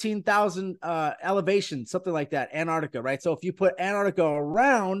 what, 13,000 elevation, something like that, Antarctica, right? So if you put Antarctica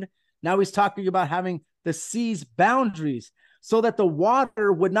around, now he's talking about having the sea's boundaries so that the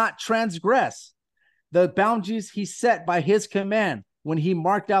water would not transgress the boundaries he set by his command when he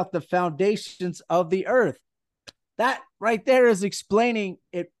marked out the foundations of the earth. That right there is explaining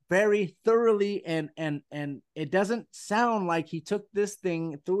it very thoroughly, and it doesn't sound like he took this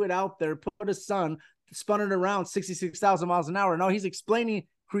thing, threw it out there, put a sun, spun it around 66,000 miles an hour. No, he's explaining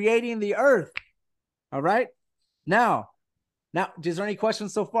creating the earth. All right. Now, is there any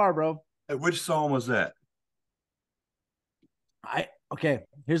questions so far, bro? Which psalm was that? Okay,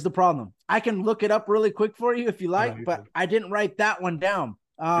 here's the problem. I can look it up really quick for you if you like, but I didn't write that one down.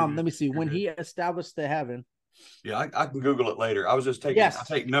 Let me see. When he established the heaven. Yeah, I can Google it later. I was just taking. Yes. I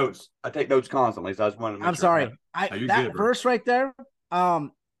take notes. I take notes constantly, so I just wanted to make I'm sure sorry. that verse right there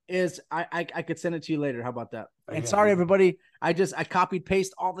is I could send it to you later. How about that? And Yeah. sorry, everybody. I copied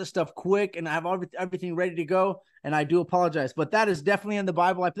paste all this stuff quick, and I have everything ready to go. And I do apologize, but that is definitely in the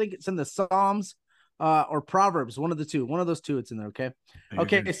Bible. I think it's in the Psalms or Proverbs, one of the two. One of those two, it's in there. Okay.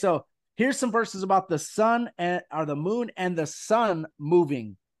 Okay. So here's some verses about the sun or the moon and the sun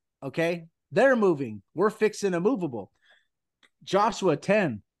moving. Okay. They're moving. We're fixed and immovable. Joshua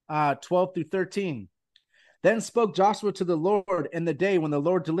 10, 12 through 13. Then spoke Joshua to the Lord in the day when the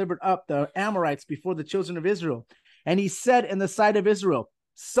Lord delivered up the Amorites before the children of Israel. And he said in the sight of Israel,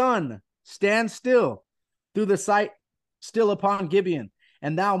 sun, stand still through the sight still upon Gibeon,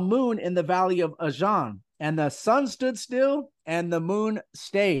 and thou moon in the valley of Ajan. And the sun stood still and the moon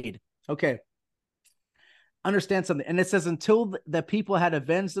stayed. Okay. Understand something. And it says, until the people had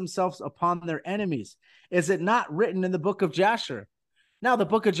avenged themselves upon their enemies. Is it not written in the book of Jasher? Now, the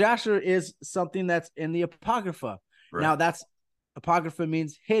book of Jasher is something that's in the Apocrypha. Right. Now, that's Apocrypha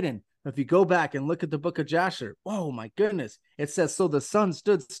means hidden. If you go back and look at the book of Jasher, oh my goodness, it says, so the sun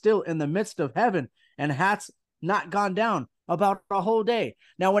stood still in the midst of heaven and hath not gone down about a whole day.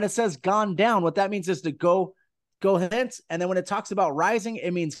 Now, when it says gone down, what that means is to go hence. And then when it talks about rising,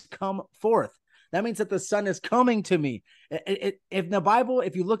 it means come forth. That means that the sun is coming to me. If the Bible,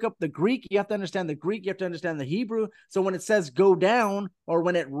 if you look up the Greek, you have to understand the Greek, you have to understand the Hebrew. So when it says go down or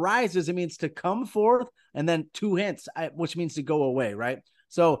when it rises, it means to come forth, and then to hence, which means to go away, right?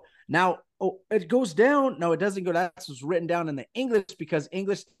 So now it goes down. No, it doesn't go. That's what's written down in the English, because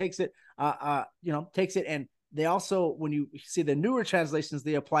English takes it, takes it. And they also, when you see the newer translations,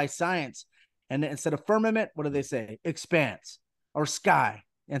 they apply science. And instead of firmament, what do they say? Expanse or sky.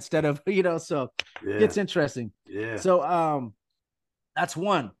 Instead of, so it's interesting. Yeah. So that's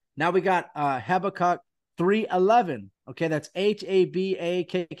one. Now we got Habakkuk 3:11. Okay, that's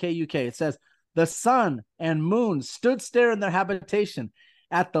Habakkuk. It says, the sun and moon stood still in their habitation.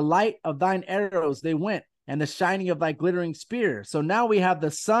 At the light of thine arrows they went, and the shining of thy glittering spear. So now we have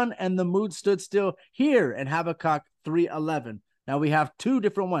the sun and the moon stood still here in Habakkuk 3:11. Now we have two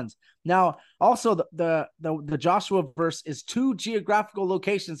different ones. Now, also the Joshua verse is two geographical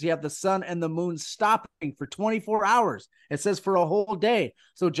locations. You have the sun and the moon stopping for 24 hours. It says for a whole day.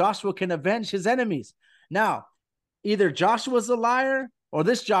 So Joshua can avenge his enemies. Now, either Joshua's a liar or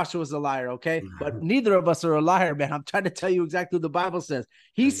this Joshua's a liar, okay? But neither of us are a liar, man. I'm trying to tell you exactly what the Bible says.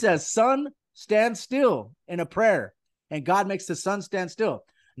 He says, sun, stand still in a prayer. And God makes the sun stand still.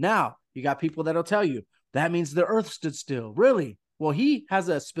 Now, you got people that'll tell you, that means the earth stood still. Really? Well, he has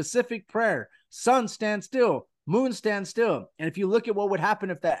a specific prayer. Sun, stand still. Moon, stand still. And if you look at what would happen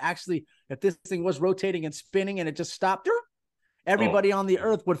if this thing was rotating and spinning and it just stopped, everybody on the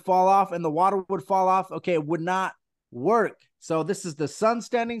earth would fall off and the water would fall off. Okay, it would not work. So this is the sun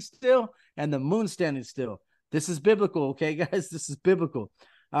standing still and the moon standing still. This is biblical, okay, guys? This is biblical.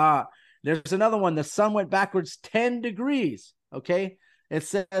 There's another one. The sun went backwards 10 degrees, okay? It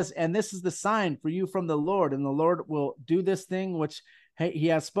says, and this is the sign for you from the Lord, and the Lord will do this thing which he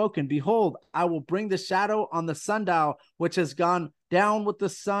has spoken. Behold, I will bring the shadow on the sundial, which has gone down with the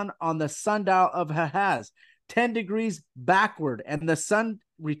sun on the sundial of Ahaz. 10 degrees backward, and the sun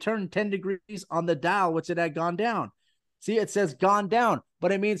returned 10 degrees on the dial, which it had gone down. See, it says gone down,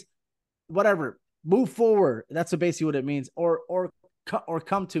 but it means whatever, move forward. That's basically what it means. Or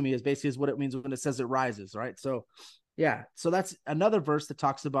come to me is basically is what it means when it says it rises, right? So yeah, so that's another verse that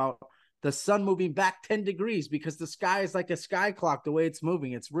talks about the sun moving back 10 degrees because the sky is like a sky clock, the way it's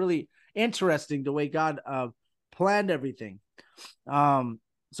moving. It's really interesting the way God planned everything.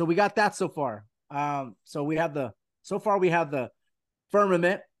 So we got that so far. So we have the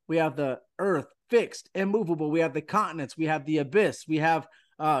firmament, we have the earth fixed, immovable, we have the continents, we have the abyss, we have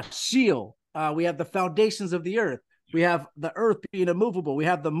Sheol, we have the foundations of the earth, we have the earth being immovable, we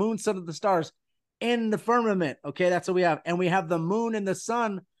have the moon, sun, and the stars in the firmament. Okay, that's what we have. And we have the moon and the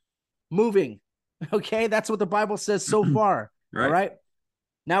sun moving. Okay, that's what the Bible says so far. Right. All right.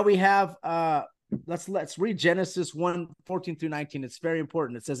 Now we have let's read Genesis 1:14 through 19. It's very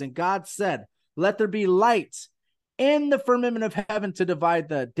important. It says, and God said, let there be lights in the firmament of heaven to divide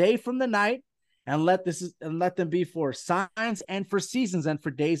the day from the night, and let them be for signs and for seasons and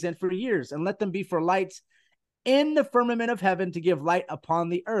for days and for years, and let them be for lights in the firmament of heaven to give light upon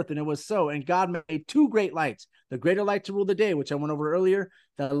the earth. And it was so. And God made two great lights, the greater light to rule the day, which I went over earlier,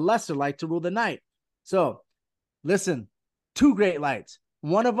 the lesser light to rule the night. So listen, two great lights.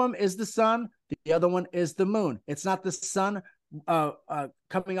 One of them is the sun. The other one is the moon. It's not the sun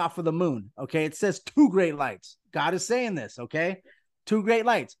coming off of the moon. Okay. It says two great lights. God is saying this. Okay. Two great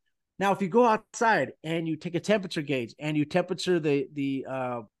lights. Now, if you go outside and you take a temperature gauge and you temperature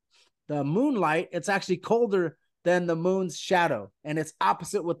the moonlight, it's actually colder than the moon's shadow, and it's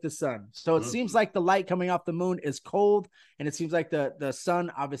opposite with the sun. So it seems like the light coming off the moon is cold, and it seems like the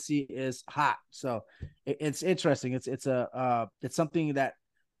sun obviously is hot. So it's interesting. It's something that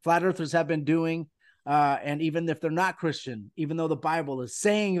flat earthers have been doing, and even if they're not Christian, even though the Bible is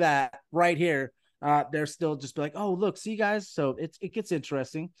saying that right here, they're still just like, oh, look, see, guys. So it gets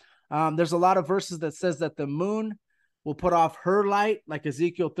interesting. There's a lot of verses that says that the moon will put off her light, like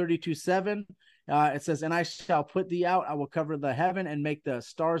Ezekiel 32:7. It says, and I shall put thee out. I will cover the heaven and make the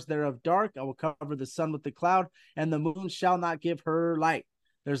stars thereof dark. I will cover the sun with the cloud, and the moon shall not give her light.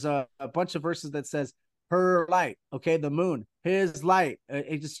 There's a bunch of verses that says her light. Okay, the moon, his light.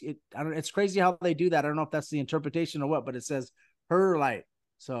 It's crazy how they do that. I don't know if that's the interpretation or what, but it says her light.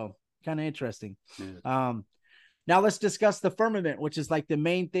 So kind of interesting. Yeah. Now let's discuss the firmament, which is like the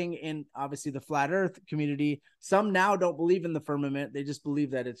main thing in obviously the flat earth community. Some now don't believe in the firmament. They just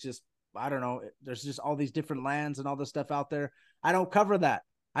believe that it's just, I don't know, there's just all these different lands and all this stuff out there. I don't cover that.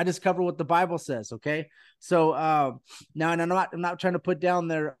 I just cover what the Bible says. Okay. So now, and I'm not trying to put down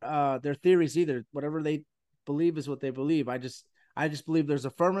their theories either. Whatever they believe is what they believe. I just believe there's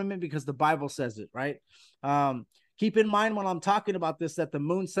a firmament because the Bible says it, right? Keep in mind when I'm talking about this, that the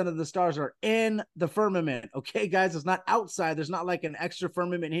moon, sun, and the stars are in the firmament. Okay, guys, it's not outside. There's not like an extra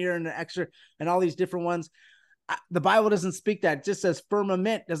firmament here and an extra and all these different ones. The Bible doesn't speak that. It just says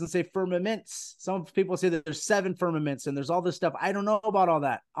firmament. It doesn't say firmaments. Some people say that there's 7 firmaments and there's all this stuff. I don't know about all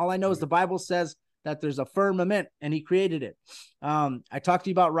that. All I know is the Bible says that there's a firmament and he created it. I talked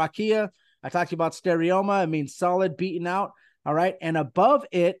to you about rakia. I talked to you about stereoma. It means solid, beaten out. All right. And above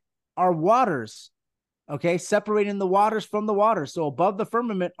it are waters. Okay, separating the waters from the waters. So above the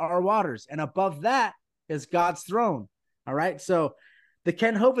firmament are waters, and above that is God's throne. All right, so the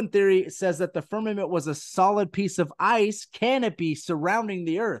Ken Hovind theory says that the firmament was a solid piece of ice canopy surrounding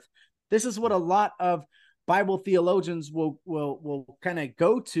the earth. This is what a lot of Bible theologians will kind of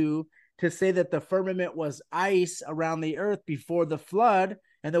go to say that the firmament was ice around the earth before the flood,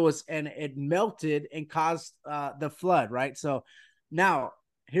 and it melted and caused the flood. Right. So now,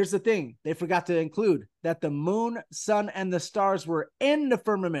 here's the thing. They forgot to include that the moon, sun, and the stars were in the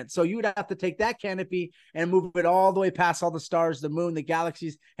firmament. So you would have to take that canopy and move it all the way past all the stars, the moon, the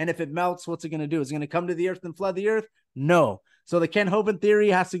galaxies. And if it melts, what's it going to do? Is it going to come to the earth and flood the earth? No. So the Ken Hovind theory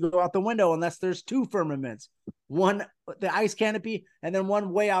has to go out the window unless there's 2 firmaments. One, the ice canopy, and then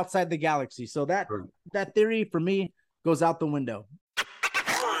one way outside the galaxy. So that theory for me goes out the window.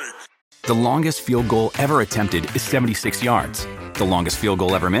 The longest field goal ever attempted is 76 yards. The longest field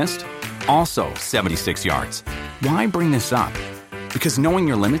goal ever missed? Also 76 yards. Why bring this up? Because knowing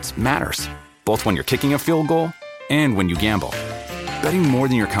your limits matters, both when you're kicking a field goal and when you gamble. Betting more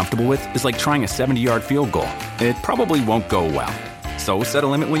than you're comfortable with is like trying a 70-yard field goal. It probably won't go well. So set a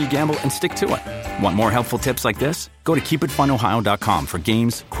limit when you gamble and stick to it. Want more helpful tips like this? Go to keepitfunohio.com for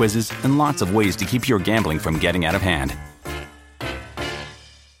games, quizzes, and lots of ways to keep your gambling from getting out of hand.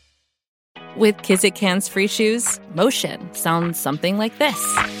 With Kizik hands-free shoes, motion sounds something like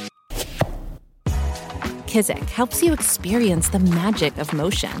this. Kizik helps you experience the magic of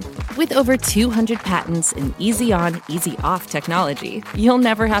motion. With over 200 patents and easy-on, easy-off technology, you'll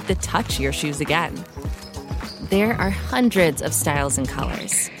never have to touch your shoes again. There are hundreds of styles and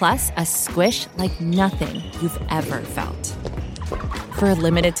colors, plus a squish like nothing you've ever felt. For a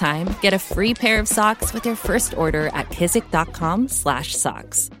limited time, get a free pair of socks with your first order at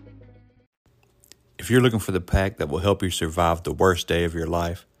kizik.com/socks. If you're looking for the pack that will help you survive the worst day of your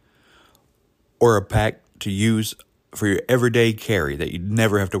life, or a pack to use for your everyday carry that you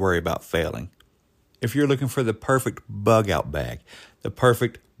never have to worry about failing, if you're looking for the perfect bug out bag, the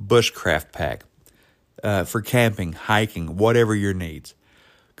perfect bushcraft pack, for camping, hiking, whatever your needs,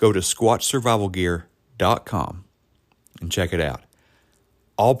 go to squatchsurvivalgear.com and check it out.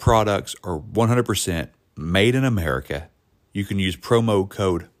 All products are 100% made in America. You can use promo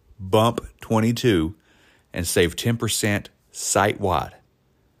code BUMP22 and save 10% site-wide.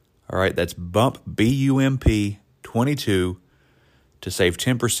 All right, that's BUMP, B-U-M-P 22 to save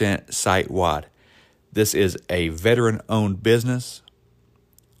 10% site-wide. This is a veteran-owned business.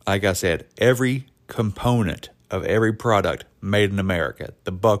 Like I said, every component of every product made in America,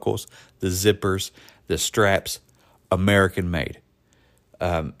 the buckles, the zippers, the straps, American made.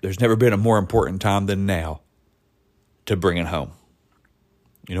 There's never been a more important time than now to bring it home.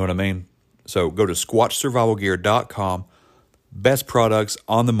 You know what I mean? So go to squatchsurvivalgear.com. Best products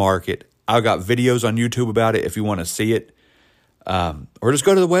on the market. I've got videos on YouTube about it if you want to see it. Or just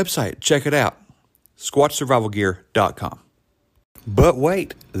go to the website. Check it out. squatchsurvivalgear.com. But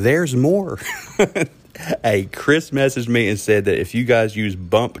wait, there's more. Hey, Chris messaged me and said that if you guys use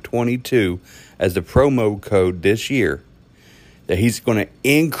BUMP22 as the promo code this year, that he's going to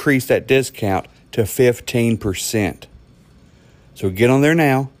increase that discount to 15%. So get on there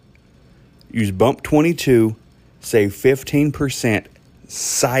now. Use BUMP22. Save 15%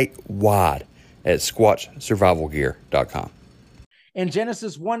 site-wide at squatchsurvivalgear.com. In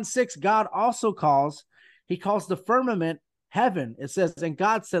Genesis 1:6, God also calls the firmament heaven. It says, and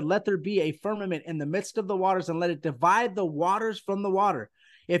God said, let there be a firmament in the midst of the waters and let it divide the waters from the water.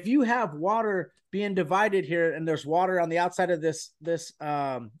 If you have water being divided here and there's water on the outside of this,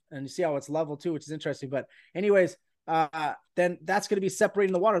 and you see how it's level too, which is interesting. But anyways, then that's going to be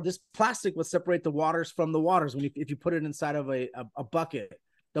separating the water. This plastic will separate the waters from the waters if you put it inside of a bucket.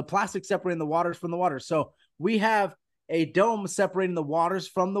 The plastic separating the waters from the waters. So we have a dome separating the waters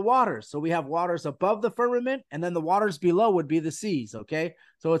from the waters. So we have waters above the firmament, and then the waters below would be the seas. Okay,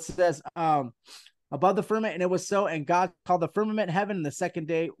 so it says above the firmament, and it was so. And God called the firmament heaven. And the second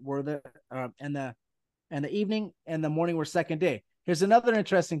day were the and the evening and the morning were second day. Here's another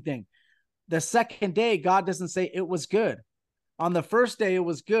interesting thing. The second day, God doesn't say it was good. On the first day, it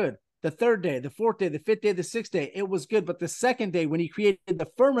was good. The third day, the fourth day, the fifth day, the sixth day, it was good. But the second day, when he created the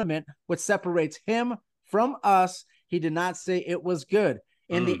firmament, which separates him from us, he did not say it was good.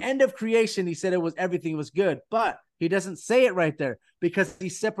 In the end of creation, he said everything was good. But he doesn't say it right there because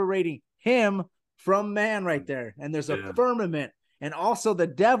he's separating him from man right there. And there's a firmament. And also the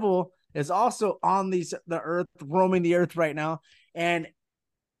devil is also on the earth, roaming the earth right now. And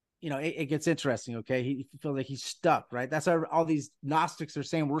you know, it gets interesting, okay? He feels like he's stuck, right? That's how all these Gnostics are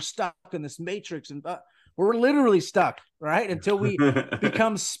saying we're stuck in this matrix, and we're literally stuck, right? Until we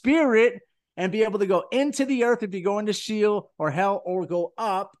become spirit and be able to go into the earth if you go into Sheol or hell, or go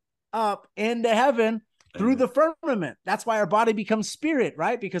up into heaven through the firmament. That's why our body becomes spirit,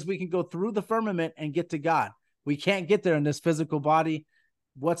 right? Because we can go through the firmament and get to God. We can't get there in this physical body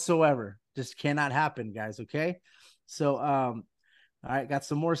whatsoever. Just cannot happen, guys, okay? So, all right, got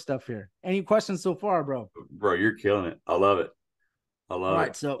some more stuff here. Any questions so far, bro? Bro, you're killing it. I love it. All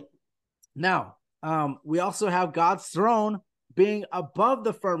right, so now we also have God's throne being above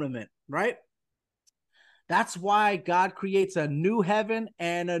the firmament, right? That's why God creates a new heaven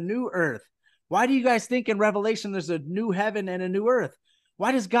and a new earth. Why do you guys think in Revelation there's a new heaven and a new earth?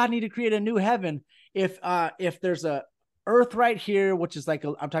 Why does God need to create a new heaven if there's a earth right here, which is like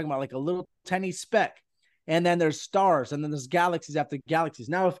I'm talking about like a little tiny speck, and then there's stars, and then there's galaxies after galaxies.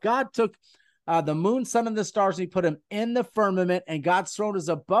 Now, if God took the moon, sun, and the stars, and he put them in the firmament, and God's throne is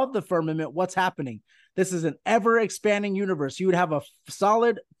above the firmament, what's happening? This is an ever-expanding universe. You would have a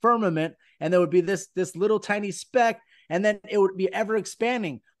solid firmament, and there would be this little tiny speck, and then it would be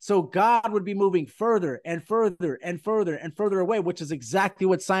ever-expanding. So God would be moving further and further and further and further away, which is exactly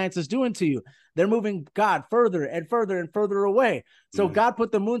what science is doing to you. They're moving God further and further and further away. So God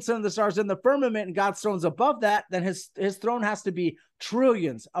put the moon, sun, and the stars in the firmament, and God's throne's above that. Then his throne has to be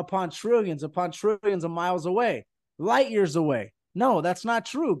trillions upon trillions upon trillions of miles away, light years away. No, that's not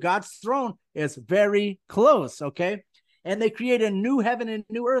true. God's throne is very close, okay? And they create a new heaven and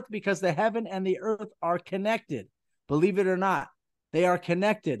new earth because the heaven and the earth are connected. Believe it or not, they are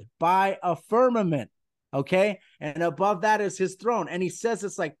connected by a firmament. Okay. And above that is his throne. And he says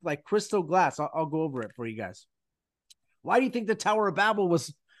it's like crystal glass. I'll go over it for you guys. Why do you think the Tower of Babel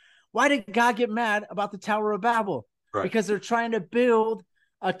was? Why did God get mad about the Tower of Babel? Right. Because they're trying to build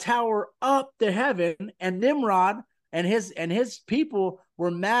a tower up to heaven, and Nimrod and his people were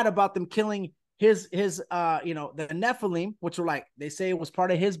mad about them killing his the Nephilim, which were like, they say it was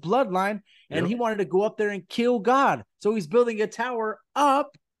part of his bloodline, and he wanted to go up there and kill God. So he's building a tower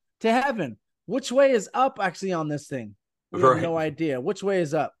up to heaven. Which way is up actually on this thing? We have no idea. Which way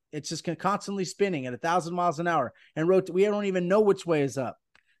is up? It's just constantly spinning at 1,000 miles an hour and we don't even know which way is up.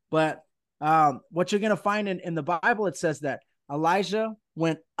 But what you're going to find in the Bible, it says that Elijah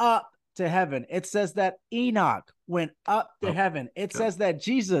went up to heaven. It says that Enoch went up to heaven. It says that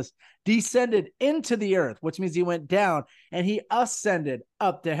Jesus descended into the earth, which means he went down, and he ascended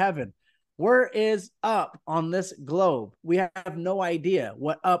up to heaven. Where is up on this globe? We have no idea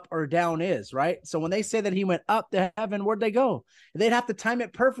what up or down is, right? So when they say that he went up to heaven, where'd they go? They'd have to time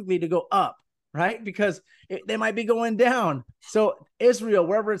it perfectly to go up, right? Because they might be going down. So Israel,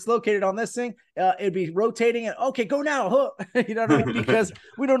 wherever it's located on this thing, it'd be rotating and okay, go now. You know what I mean? Because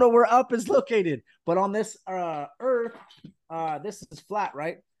we don't know where up is located. But on this earth, this is flat,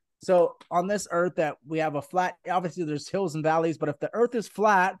 right? So on this earth that we have a flat, obviously there's hills and valleys, but if the earth is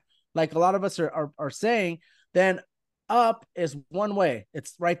flat, like a lot of us are saying, then up is one way.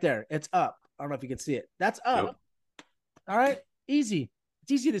 It's right there. It's up. I don't know if you can see it. That's up. Yep. All right. Easy.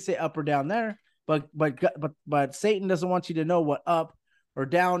 It's easy to say up or down there, but Satan doesn't want you to know what up or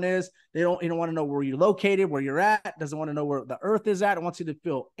down is. You don't want to know where you're located, where you're at. Doesn't want to know where the earth is at. It wants you to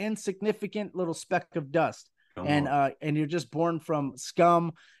feel insignificant little speck of dust. And you're just born from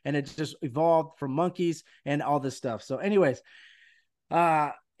scum, and it just evolved from monkeys and all this stuff. So anyways,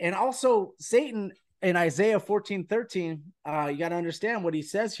 and also Satan in Isaiah 14:13, you got to understand what he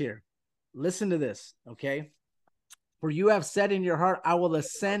says here. Listen to this, okay? For you have said in your heart, I will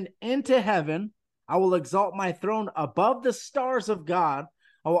ascend into heaven. I will exalt my throne above the stars of God.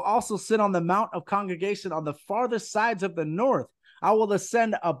 I will also sit on the mount of congregation on the farthest sides of the north. I will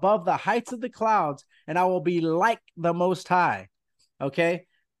ascend above the heights of the clouds, and I will be like the Most High. Okay?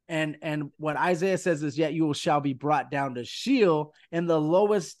 And what Isaiah says is, yet you shall be brought down to Sheol in the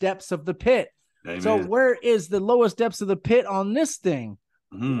lowest depths of the pit. Amen. So where is the lowest depths of the pit on this thing?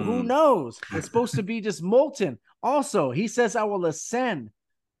 Who knows? It's supposed to be just molten. Also, he says, I will ascend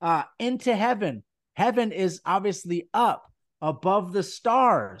into heaven. Heaven is obviously up above the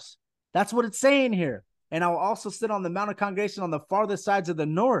stars. That's what it's saying here. And I will also sit on the Mount of Congregation on the farthest sides of the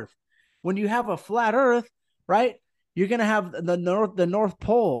north. When you have a flat earth, right? You're going to have the North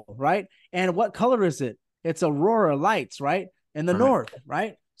Pole, right? And what color is it? It's aurora lights, right? In the north,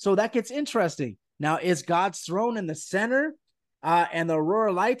 right? So that gets interesting. Now, is God's throne in the center? And the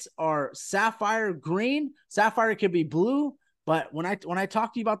aurora lights are sapphire green. Sapphire could be blue. But when I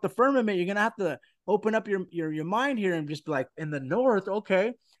talk to you about the firmament, you're going to have to open up your mind here and just be like, in the north,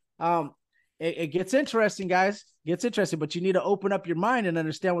 okay. It gets interesting, guys. It gets interesting, but you need to open up your mind and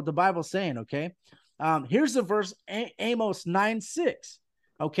understand what the Bible's saying, okay? Here's the verse, Amos 9:6.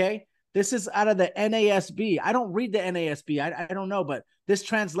 Okay, this is out of the NASB. I don't read the NASB. I don't know, but this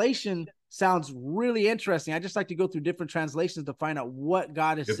translation sounds really interesting. I just like to go through different translations to find out what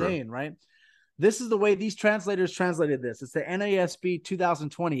God is saying, right? This is the way these translators translated this. It's the NASB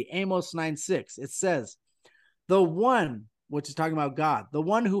 2020, Amos 9:6. It says, the one, which is talking about God, the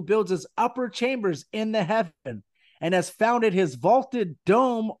one who builds his upper chambers in the heaven and has founded his vaulted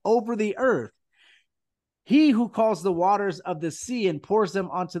dome over the earth. He who calls the waters of the sea and pours them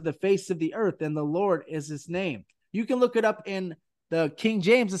onto the face of the earth, and the Lord is his name. You can look it up in the King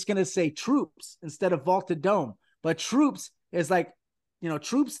James. It's going to say troops instead of vaulted dome. But troops is like,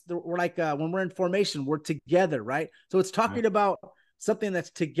 troops, we're like when we're in formation, we're together, right? So it's talking about something that's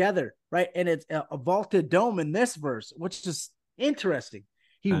together, right? And it's a vaulted dome in this verse, which is interesting.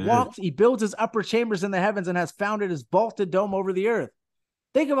 He builds his upper chambers in the heavens and has founded his vaulted dome over the earth.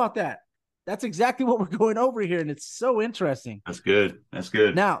 Think about that. That's exactly what we're going over here, and it's so interesting. That's good. That's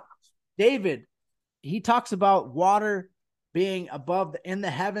good. Now, David, he talks about water being above in the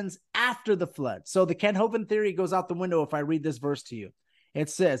heavens after the flood. So the Ken Hovind theory goes out the window if I read this verse to you.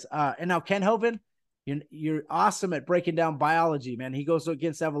 It says, and now Ken Hovind, you're awesome at breaking down biology, man. He goes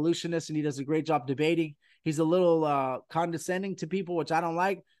against evolutionists, and he does a great job debating. He's a little condescending to people, which I don't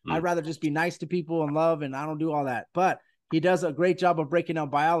like. I'd rather just be nice to people and love, and I don't do all that. But he does a great job of breaking down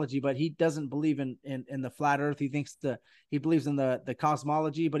biology, but he doesn't believe in the flat earth. He believes in the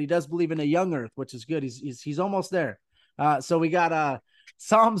cosmology, but he does believe in a young earth, which is good. He's almost there. So we got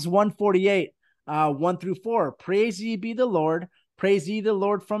Psalms 148, 1-4. Praise ye be the Lord. Praise ye the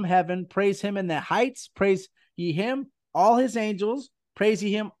Lord from heaven. Praise him in the heights. Praise ye him, all his angels. Praise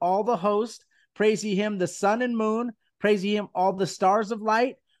ye him, all the host. Praise ye him, the sun and moon. Praise ye him, all the stars of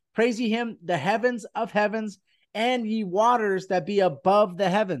light. Praise ye him, the heavens of heavens, and ye waters that be above the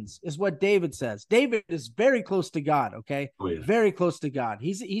heavens, is what David says. David is very close to God, okay? Oh, yeah. Very close to God.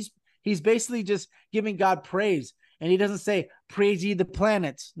 He's basically just giving God praise. And he doesn't say, praise ye the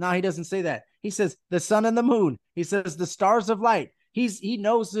planets. No, he doesn't say that. He says the sun and the moon. He says the stars of light. He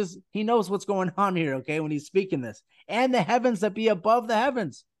knows this. He knows what's going on here, okay, when he's speaking this. And the heavens that be above the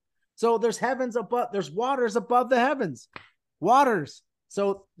heavens. So there's heavens above, there's waters above the heavens. Waters.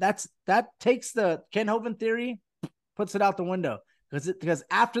 So that takes the Ken Hovind theory, puts it out the window. Because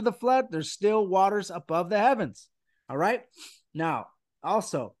after the flood, there's still waters above the heavens. All right. Now,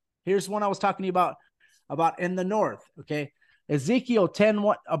 also, here's one I was talking to you about in the north. Okay. Ezekiel 10,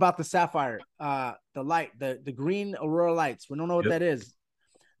 about the sapphire, the light, the green aurora lights. We don't know what that is.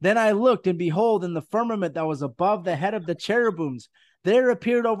 Then I looked, and behold, in the firmament that was above the head of the cherubims, there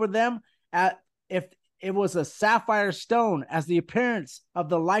appeared over them if it was a sapphire stone, as the appearance of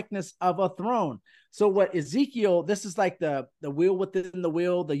the likeness of a throne. So what Ezekiel, this is like the wheel within the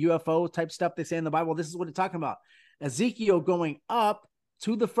wheel, the UFO type stuff they say in the Bible. This is what it's talking about. Ezekiel going up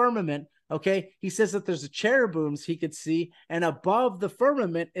to the firmament. Okay. He says that there's a cherubims he could see, and above the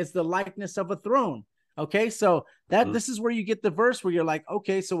firmament is the likeness of a throne. Okay. So this is where you get the verse where you're like,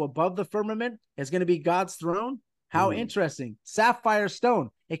 okay, so above the firmament is going to be God's throne. How interesting. Sapphire stone.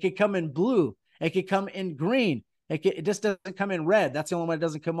 It could come in blue. It could come in green. It just doesn't come in red. That's the only one that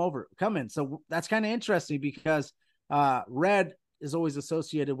doesn't come in. So that's kind of interesting, because red is always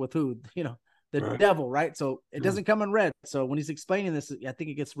associated with who? The devil, right? So it doesn't come in red. So when he's explaining this, I think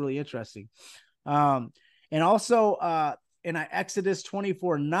it gets really interesting. And also in Exodus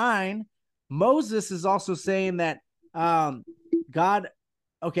 24:9, Moses is also saying that God,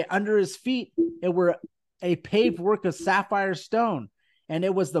 under his feet, it were a paved work of sapphire stone, and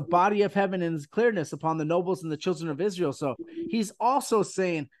it was the body of heaven in its clearness upon the nobles and the children of Israel. So he's also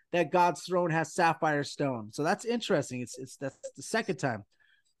saying that God's throne has sapphire stone. So that's interesting. That's the second time.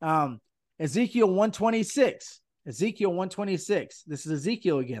 Ezekiel 126. Ezekiel 126. This is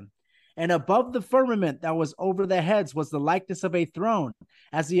Ezekiel again. And above the firmament that was over the heads was the likeness of a throne,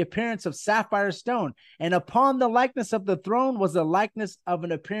 as the appearance of sapphire stone. And upon the likeness of the throne was the likeness of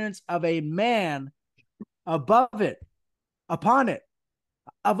an appearance of a man above it, upon it,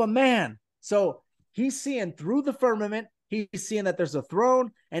 of a man. So he's seeing through the firmament. He's seeing that there's a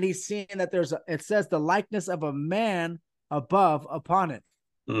throne, and he's seeing that it says the likeness of a man above upon it.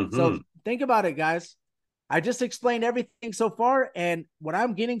 Mm-hmm. So think about it, guys. I just explained everything so far, and what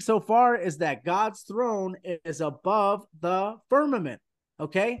I'm getting so far is that God's throne is above the firmament,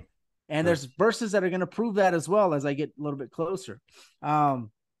 okay? And there's verses that are going to prove that as well as I get a little bit closer.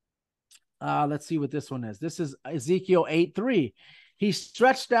 Let's see what this one is. This is Ezekiel 8:3. He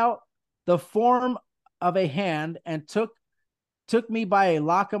stretched out the form of a hand and took me by a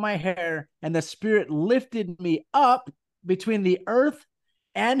lock of my hair, and the Spirit lifted me up between the earth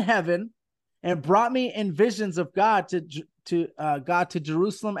and heaven, and brought me in visions of God to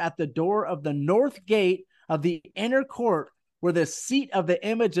Jerusalem at the door of the north gate of the inner court, where the seat of the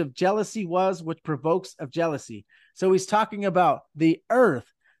image of jealousy was, which provokes of jealousy. So he's talking about the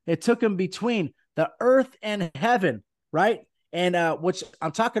earth. It took him between the earth and heaven, right? And which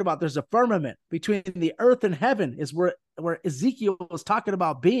I'm talking about, there's a firmament between the earth and heaven is where Ezekiel was talking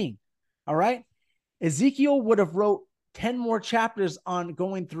about being. All right. Ezekiel would have wrote 10 more chapters on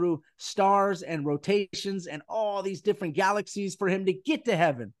going through stars and rotations and all these different galaxies for him to get to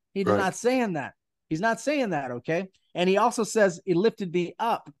heaven. He's not saying that. He's not saying that, okay? And he also says he lifted me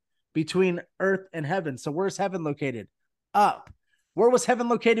up between earth and heaven. So where's heaven located? Up. Where was heaven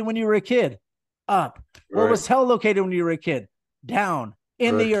located when you were a kid? Up. Where was hell located when you were a kid? Down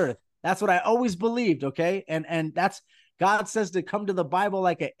in the earth. That's what I always believed, okay? And that's God says to come to the Bible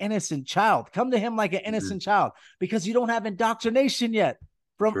like an innocent child. Come to him like an innocent child, because you don't have indoctrination yet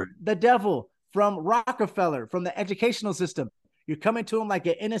from the devil, from Rockefeller, from the educational system. You're coming to him like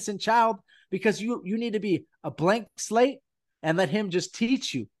an innocent child, because you need to be a blank slate and let him just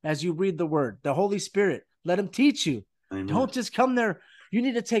teach you as you read the word. The Holy Spirit, let him teach you. Amen. Don't just come there. You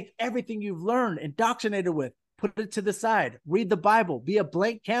need to take everything you've learned, indoctrinated with, put it to the side, read the Bible, be a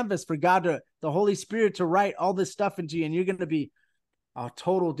blank canvas for God the Holy Spirit to write all this stuff into you, and you're going to be a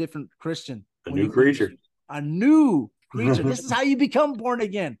total different Christian. A new creature. A new creature. This is how you become born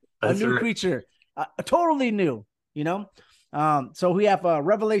again. A new creature. Totally new, So we have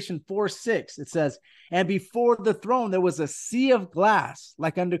Revelation 4:6. It says, and before the throne, there was a sea of glass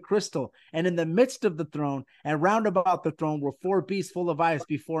like unto crystal. And in the midst of the throne and round about the throne were 4 beasts full of eyes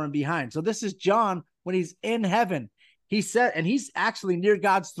before and behind. So this is John when he's in heaven. He said, and he's actually near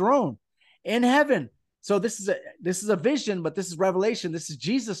God's throne in heaven. So this is a vision, but this is Revelation. This is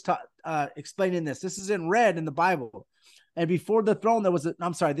Jesus explaining this. This is in red in the Bible. And before the throne, there was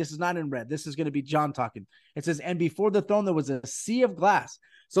I'm sorry, this is not in red. This is going to be John talking. It says, and before the throne, there was a sea of glass.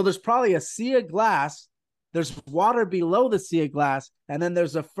 So there's probably a sea of glass. There's water below the sea of glass. And then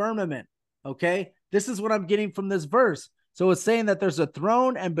there's a firmament. Okay. This is what I'm getting from this verse. So it's saying that there's a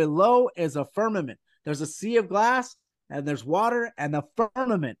throne and below is a firmament. There's a sea of glass and there's water and the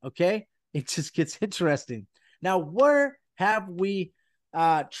firmament. Okay. It just gets interesting. Now, where have we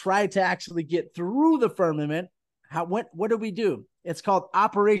tried to actually get through the firmament? What do we do? It's called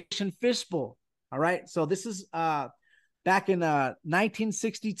Operation Fishbowl. All right. So this is back in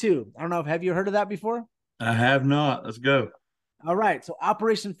 1962. I don't know. Have you heard of that before? I have not. Let's go. All right. So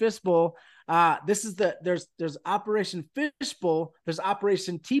Operation Fishbowl. This is there's Operation Fishbowl. There's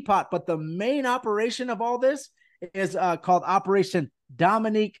Operation Teapot, but the main operation of all this is called Operation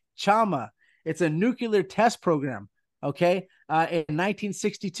Dominique Chama. It's a nuclear test program. Okay. In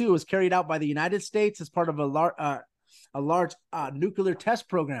 1962, it was carried out by the United States as part of a large nuclear test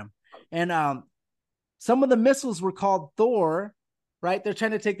program. And some of the missiles were called Thor, right? They're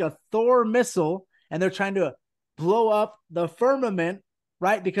trying to take a Thor missile and they're trying to blow up the firmament,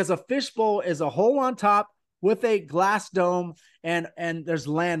 right? Because a fishbowl is a hole on top with a glass dome and there's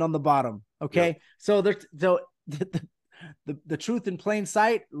land on the bottom. Okay. Yep. So the truth in plain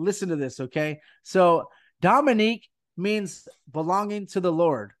sight, listen to this. Okay. So Dominique means belonging to the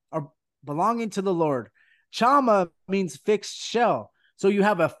Lord or belonging to the Lord. Chama means fixed shell. So you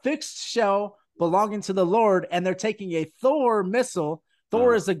have a fixed shell belonging to the Lord, and they're taking a Thor missile.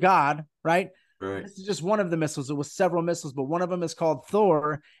 Thor is a god, right? Right. This is just one of the missiles. It was several missiles, but one of them is called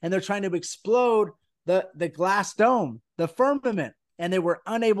Thor, and they're trying to explode the glass dome, the firmament, and they were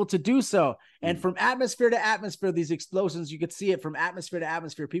unable to do so. And from atmosphere to atmosphere, these explosions, you could see it from atmosphere to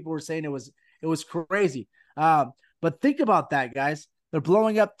atmosphere. People were saying it was crazy. But think about that, guys. They're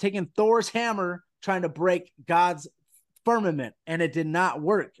blowing up, taking Thor's hammer, trying to break God's firmament, and it did not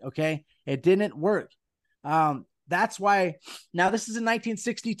work. Okay. It didn't work. That's why now this is in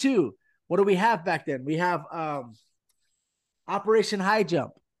 1962. What do we have back then? We have Operation High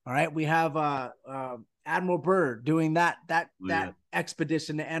Jump. All right. We have Admiral Byrd doing that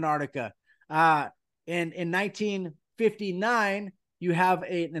expedition to Antarctica. In 1959, you have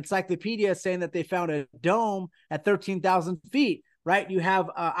an encyclopedia saying that they found a dome at 13,000 feet, right? You have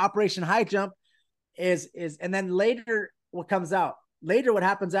Operation High Jump and then later what comes out? Later, what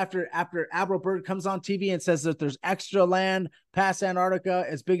happens after Admiral Byrd comes on TV and says that there's extra land past Antarctica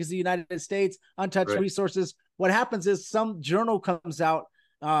as big as the United States, untouched resources. What happens is some journal comes out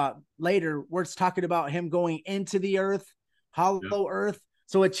later where it's talking about him going into the earth, hollow earth.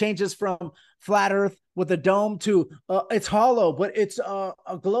 So it changes from flat earth with a dome to it's hollow, but it's a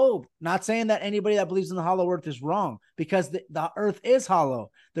globe. Not saying that anybody that believes in the hollow earth is wrong, because the earth is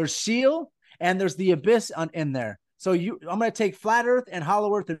hollow. There's Sheol and there's the abyss in there. So I'm going to take flat earth and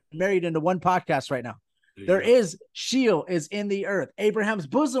hollow earth and marry it into one podcast right now. There is Sheol is in the earth. Abraham's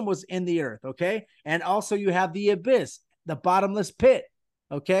bosom was in the earth. Okay. And also you have the abyss, the bottomless pit.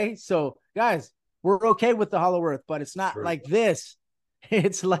 Okay. So guys, we're okay with the hollow earth, but it's not like this.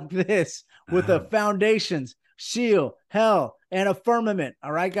 It's like this with the foundations, Sheol, hell, and a firmament.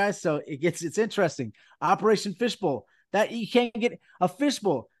 All right, guys. So it's interesting. Operation Fishbowl, that you can't get a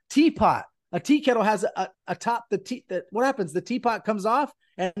fishbowl. Teapot. A tea kettle has a top. What happens? The teapot comes off,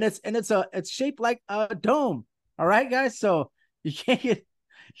 and it's shaped like a dome. All right, guys. So you can't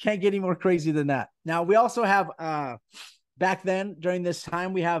get any more crazy than that. Now we also have back then during this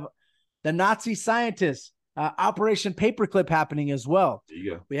time we have the Nazi scientists, Operation Paperclip happening as well. There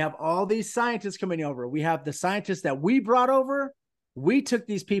you go. We have all these scientists coming over. We have the scientists that we brought over. We took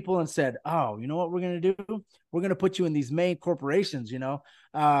these people and said, oh, you know what we're going to do? We're going to put you in these main corporations,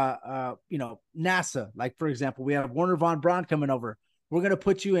 NASA. Like, for example, we have Werner von Braun coming over. We're going to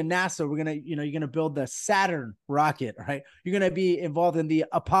put you in NASA. We're going to, you're going to build the Saturn rocket, right? You're going to be involved in the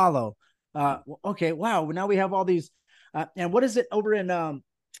Apollo. Okay. Wow. Now we have all these. And what is it over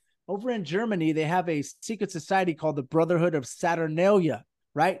in Germany? They have a secret society called the Brotherhood of Saturnalia.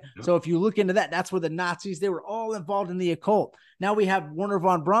 Right. Yep. So if you look into that, that's where the Nazis, they were all involved in the occult. Now we have Werner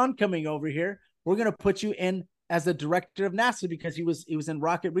von Braun coming over here. We're going to put you in as the director of NASA because he was in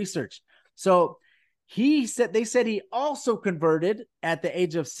rocket research. So They said he also converted at the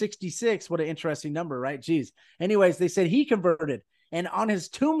age of 66. What an interesting number, right? Jeez. Anyways, they said he converted. And on his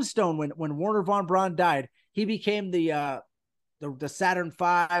tombstone, when Werner von Braun died, he became the Saturn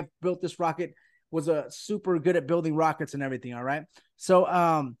V, built this rocket, was a super good at building rockets and everything. All right.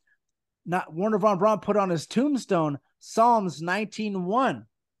 So not Werner von Braun put on his tombstone Psalms 19:1.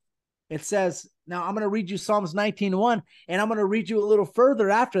 It says, now I'm going to read you Psalms 19:1, and I'm going to read you a little further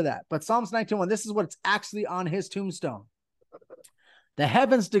after that. But Psalms 19:1, this is what's actually on his tombstone. The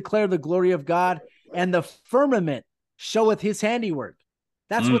heavens declare the glory of God, and the firmament showeth his handiwork.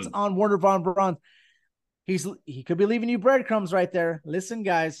 That's what's on Werner von Braun. He could be leaving you breadcrumbs right there. Listen,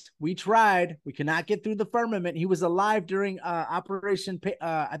 guys, we tried. We cannot get through the firmament. He was alive during Operation.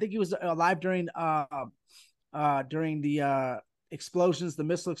 I think he was alive during the explosions, the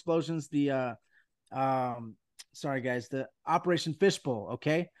missile explosions, the Operation Fishbowl.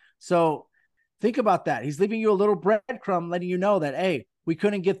 Okay, so think about that. He's leaving you a little breadcrumb, letting you know that, hey, we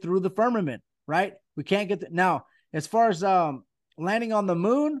couldn't get through the firmament, right? We can't get now. As far as landing on the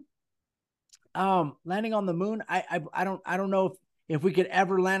moon, I don't know if we could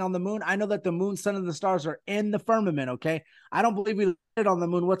ever land on the moon. I know that the moon, sun, and the stars are in the firmament. Okay, I don't believe we landed on the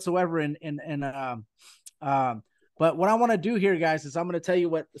moon whatsoever. But what I want to do here, guys, is I'm going to tell you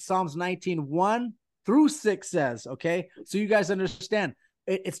what Psalms 19:1 through 6 says. Okay, so you guys understand.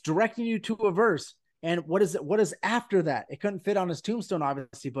 It's directing you to a verse, and what is it? What is after that? It couldn't fit on his tombstone,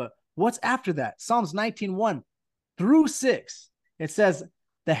 obviously, but what's after that? Psalms 19:1 through 6. It says,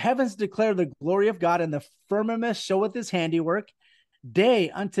 the heavens declare the glory of God, and the firmament showeth his handiwork. Day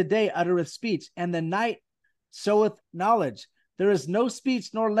unto day uttereth speech, and the night showeth knowledge. There is no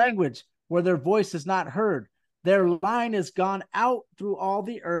speech nor language where their voice is not heard. Their line is gone out through all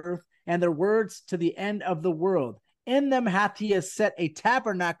the earth, and their words to the end of the world. In them hath he set a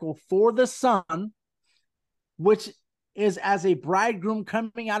tabernacle for the sun, which is as a bridegroom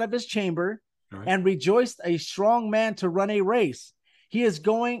coming out of his chamber, right, and rejoiced a strong man to run a race. He is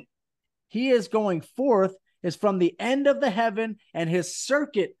going forth is from the end of the heaven, and his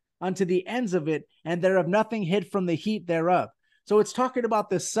circuit unto the ends of it, and thereof nothing hid from the heat thereof. So it's talking about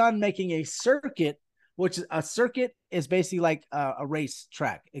the sun making a circuit, which a circuit is basically like a race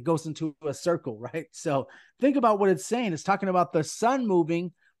track. It goes into a circle, right? So think about what it's saying. It's talking about the sun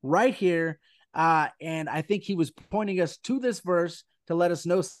moving right here. And I think he was pointing us to this verse to let us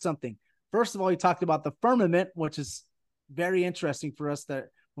know something. First of all, he talked about the firmament, which is very interesting for us that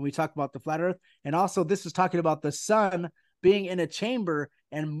when we talk about the flat earth. And also this is talking about the sun being in a chamber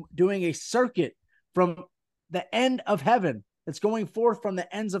and doing a circuit from the end of heaven. It's going forth from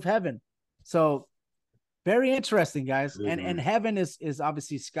the ends of heaven. So very interesting, guys. Mm-hmm. And heaven is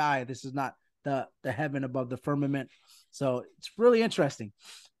obviously sky. This is not the heaven above the firmament. So it's really interesting.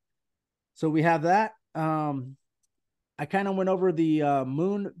 So we have that. I kind of went over the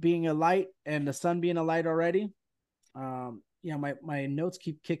moon being a light and the sun being a light already. My notes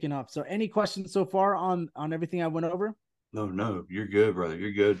keep kicking off. So any questions so far on everything I went over? No, you're good, brother.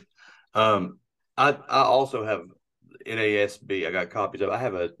 You're good. I also have NASB. I got copies of. I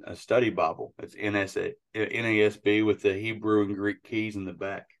have a study Bible. It's NASB with the Hebrew and Greek keys in the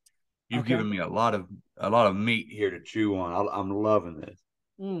back. You've given me a lot of meat here to chew on. I'm loving this.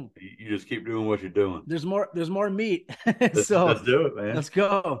 You just keep doing what you're doing. There's more meat. Let's do it, man. Let's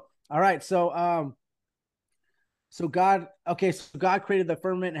go. All right. So God created the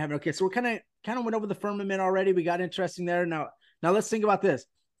firmament in heaven. Okay, so we kind of went over the firmament already. We got interesting there. Now let's think about this.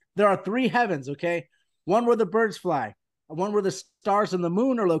 There are 3 heavens, okay? One where the birds fly, one where the stars and the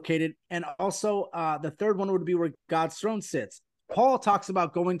moon are located, and also the third one would be where God's throne sits. Paul talks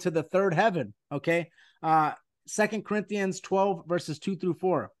about going to the third heaven, okay? 2 Corinthians 12, verses 2 through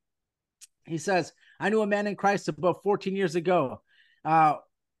 4. He says, I knew a man in Christ about 14 years ago.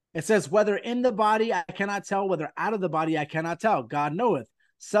 It says, whether in the body I cannot tell, whether out of the body I cannot tell. God knoweth.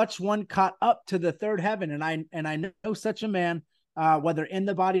 Such one caught up to the third heaven, and I know such a man, whether in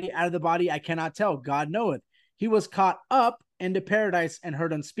the body, out of the body, I cannot tell. God knoweth. He was caught up into paradise and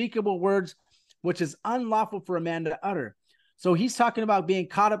heard unspeakable words, which is unlawful for a man to utter. So he's talking about being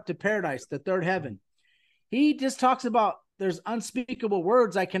caught up to paradise, the third heaven. He just talks about there's unspeakable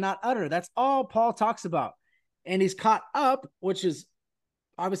words I cannot utter. That's all Paul talks about. And he's caught up, which is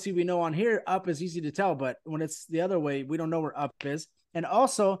obviously we know on here, up is easy to tell, but when it's the other way, we don't know where up is. And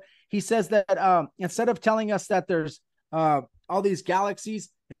also he says that instead of telling us that there's all these galaxies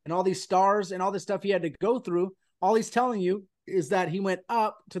and all these stars and all this stuff he had to go through, all he's telling you is that he went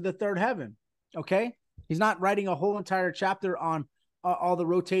up to the third heaven. Okay. He's not writing a whole entire chapter on all the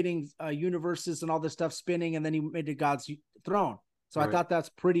rotating universes and all this stuff spinning, and then he made it God's throne. So right. I thought that's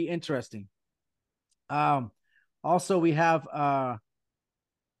pretty interesting. Also, we have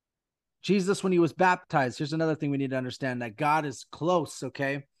Jesus when he was baptized. Here's another thing we need to understand, that God is close,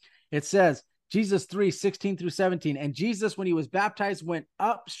 okay? It says, Jesus 3:16-17, and Jesus, when he was baptized, went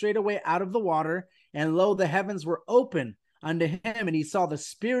up straightaway out of the water, and lo, the heavens were open unto him, and he saw the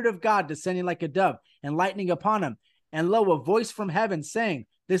Spirit of God descending like a dove and lightning upon him. And lo, a voice from heaven saying,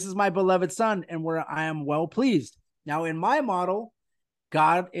 this is my beloved Son, and where I am well pleased. Now, in my model,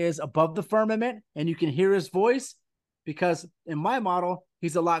 God is above the firmament, and you can hear his voice, because in my model,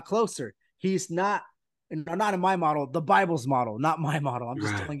 he's a lot closer. He's not in my model, the Bible's model, not my model. I'm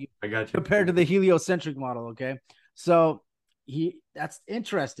just telling you, I got you. compared to the heliocentric model. Okay. So that's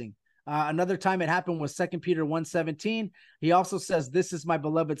interesting. Another time it happened was 2 Peter 1:17. He also says, this is my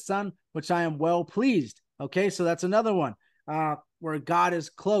beloved Son, which I am well pleased. Okay. So that's another one where God is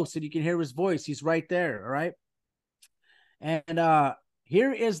close and you can hear his voice. He's right there. All right. And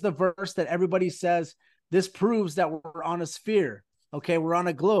here is the verse that everybody says, this proves that we're on a sphere. Okay, we're on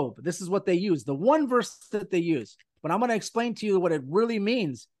a globe. This is what they use, the one verse that they use. But I'm going to explain to you what it really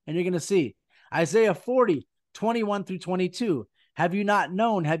means, and you're going to see. Isaiah 40:21-22. Have you not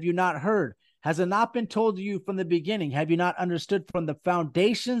known? Have you not heard? Has it not been told to you from the beginning? Have you not understood from the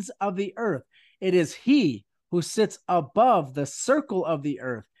foundations of the earth? It is he who sits above the circle of the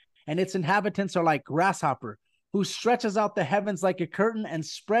earth, and its inhabitants are like grasshopper, who stretches out the heavens like a curtain and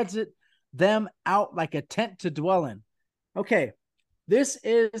spreads them out like a tent to dwell in. Okay. This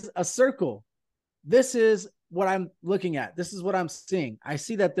is a circle. This is what I'm looking at. This is what I'm seeing. I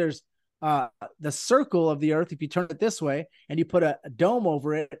see that there's the circle of the earth. If you turn it this way and you put a dome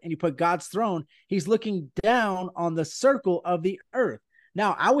over it and you put God's throne, he's looking down on the circle of the earth.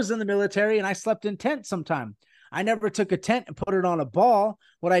 Now, I was in the military and I slept in tents sometime. I never took a tent and put it on a ball.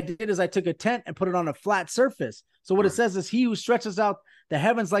 What I did is I took a tent and put it on a flat surface. So what it says is he who stretches out the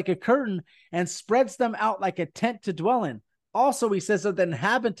heavens like a curtain and spreads them out like a tent to dwell in. Also, he says that the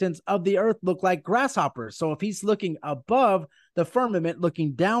inhabitants of the earth look like grasshoppers. So if he's looking above the firmament,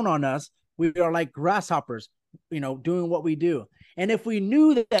 looking down on us, we are like grasshoppers, doing what we do. And if we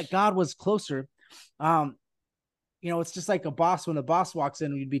knew that God was closer, it's just like a boss. When the boss walks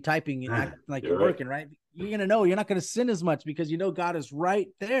in, you'd be typing and acting like you're working, right? You're going to know you're not going to sin as much because you know God is right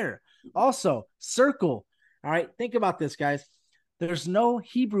there. Also, circle. All right, think about this, guys. There's no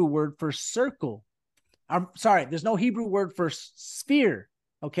Hebrew word for circle. I'm sorry, there's no Hebrew word for sphere,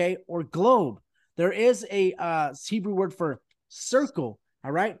 okay, or globe. There is a Hebrew word for circle,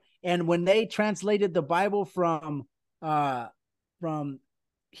 all right? And when they translated the Bible from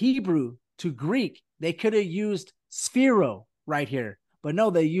Hebrew to Greek, they could have used sphero right here, but no,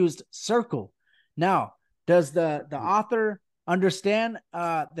 they used circle. Now, does the author understand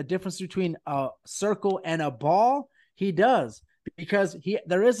the difference between a circle and a ball? He does. Because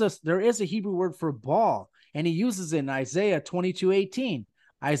there is a Hebrew word for ball, and he uses it in Isaiah 22:18.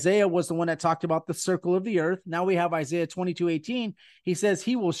 Isaiah was the one that talked about the circle of the earth. Now we have Isaiah 22:18. He says,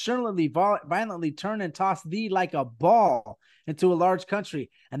 he will surely violently turn and toss thee like a ball into a large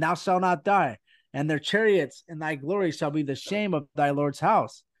country, and thou shalt not die. And their chariots and thy glory shall be the shame of thy Lord's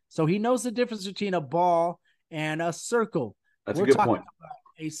house. So he knows the difference between a ball and a circle. That's a good point. About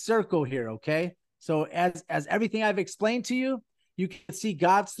a circle here, okay? So as everything I've explained to you, you can see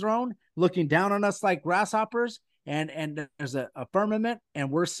God's throne looking down on us like grasshoppers, and there's a firmament, and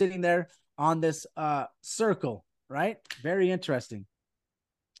we're sitting there on this circle, right? Very interesting.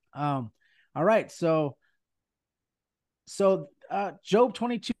 All right, so Job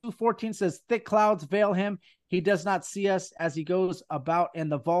 22:14 says, thick clouds veil him. He does not see us as he goes about in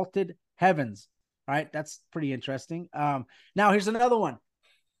the vaulted heavens. All right, that's pretty interesting. Now here's another one.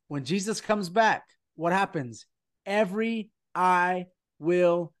 When Jesus comes back, what happens? Every eye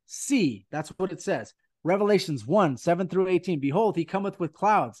will see. That's what it says. Revelations 1:7-18. Behold, he cometh with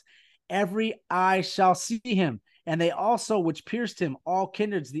clouds. Every eye shall see him, and they also which pierced him, all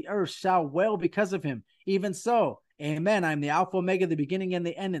kindreds, the earth shall wail because of him. Even so, amen. I'm the Alpha, Omega, the beginning and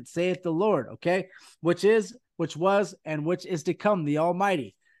the end, and saith the Lord. Okay, which is, which was, and which is to come, the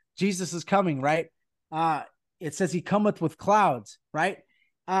Almighty. Jesus is coming, right? It says he cometh with clouds, right?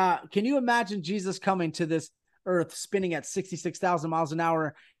 Can you imagine Jesus coming to this earth spinning at 66,000 miles an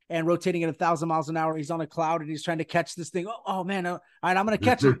hour and rotating at 1,000 miles an hour? He's on a cloud and he's trying to catch this thing. Oh man, all right, I'm going to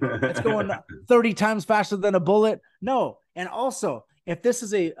catch it. It's going 30 times faster than a bullet. No. And also, if this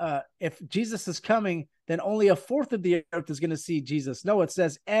is if Jesus is coming, then only a fourth of the earth is going to see Jesus. No, it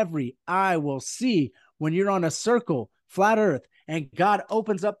says every eye will see. When you're on a circle, flat earth, and God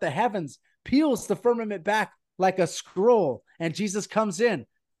opens up the heavens, peels the firmament back like a scroll, and Jesus comes in.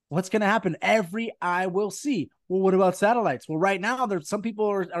 What's going to happen? Every eye will see. Well, what about satellites? Well, right now, there's some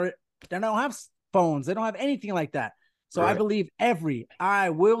people they don't have phones. They don't have anything like that. So I Right. believe every eye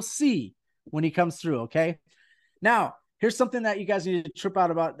will see when he comes through. Okay. Now, here's something that you guys need to trip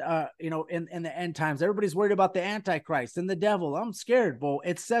out about, in the end times. Everybody's worried about the Antichrist and the devil. I'm scared. Well,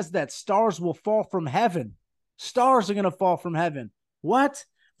 it says that stars will fall from heaven. Stars are going to fall from heaven. What?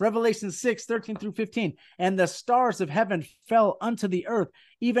 Revelation 6:13-15. And the stars of heaven fell unto the earth,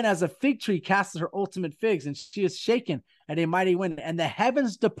 even as a fig tree casts her ultimate figs, and she is shaken at a mighty wind. And the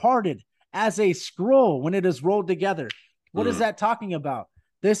heavens departed as a scroll when it is rolled together. What is that talking about?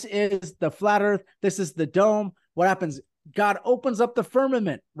 This is the flat earth. This is the dome. What happens? God opens up the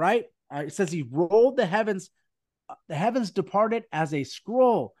firmament, right? It says he rolled the heavens. The heavens departed as a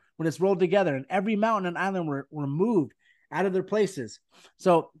scroll when it's rolled together, and every mountain and island were moved out of their places.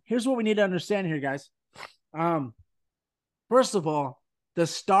 So here's what we need to understand here, guys. First of all, the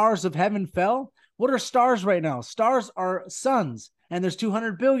stars of heaven fell. What are stars right now? Stars are suns, and there's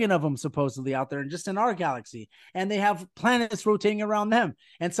 200 billion of them supposedly out there, and just in our galaxy. And they have planets rotating around them,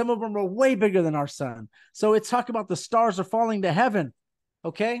 and some of them are way bigger than our sun. So it's talking about the stars are falling to heaven,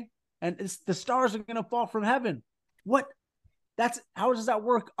 okay? And the stars are going to fall from heaven. What? How does that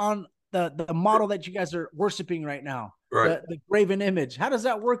work on the model that you guys are worshiping right now? Right. The graven image. How does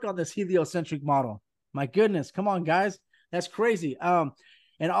that work on this heliocentric model? My goodness, come on, guys. That's crazy.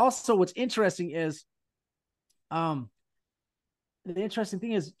 And also what's interesting is, the interesting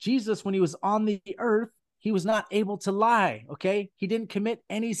thing is Jesus, when he was on the earth, he was not able to lie. Okay. He didn't commit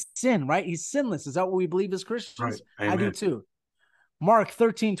any sin, right? He's sinless. Is that what we believe as Christians? Right. I do too. Mark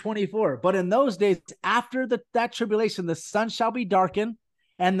 13:24. But in those days, after that tribulation, the sun shall be darkened,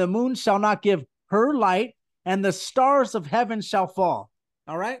 and the moon shall not give her light, and the stars of heaven shall fall.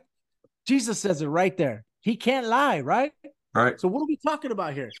 All right. Jesus says it right there. He can't lie, right? Right. So what are we talking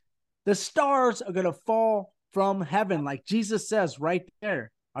about here? The stars are going to fall from heaven, like Jesus says right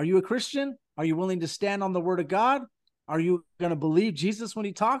there. Are you a Christian? Are you willing to stand on the word of God? Are you going to believe Jesus when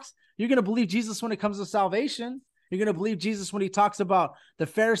he talks? You're going to believe Jesus when it comes to salvation. You're going to believe Jesus when he talks about the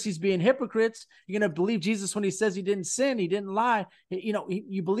Pharisees being hypocrites. You're going to believe Jesus when he says he didn't sin, he didn't lie.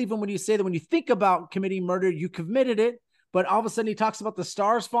 You believe him when you say that when you think about committing murder, you committed it. But all of a sudden he talks about the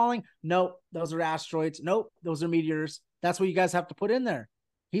stars falling. Nope, those are asteroids. Nope, those are meteors. That's what you guys have to put in there.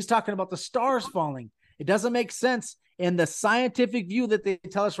 He's talking about the stars falling. It doesn't make sense in the scientific view that they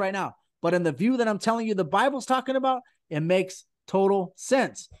tell us right now. But in the view that I'm telling you the Bible's talking about, it makes total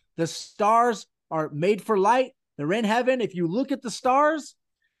sense. The stars are made for light. They're in heaven. If you look at the stars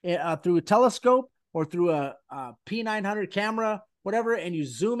through a telescope or through a P900 camera, whatever, and you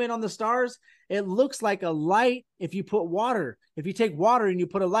zoom in on the stars, it looks like a light. If you put water, if you take water and you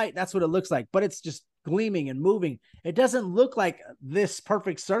put a light, that's what it looks like. But it's just gleaming and moving. It doesn't look like this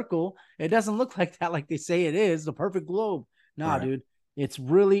perfect circle. It doesn't look like that, like they say it is, the perfect globe. Nah, right. Dude, it's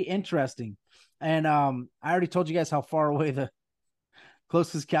really interesting. And I already told you guys how far away the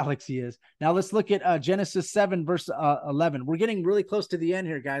closest galaxy is. Now let's look at Genesis 7 verse 11. We're getting really close to the end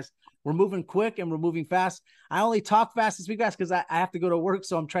here, guys. We're moving quick and we're moving fast. I only talk fast and speak fast because I have to go to work,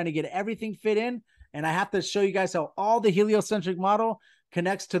 so I'm trying to get everything fit in, and I have to show you guys how all the heliocentric model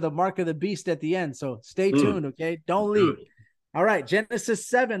connects to the mark of the beast at the end. So stay tuned, okay? Don't leave. All right, Genesis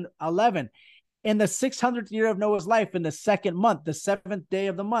 7:11. In the 600th year of Noah's life, in the second month, the 7th day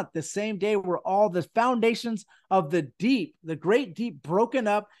of the month, the same day were all the foundations of the deep, the great deep, broken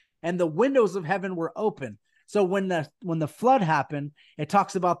up, and the windows of heaven were open. So when the flood happened, it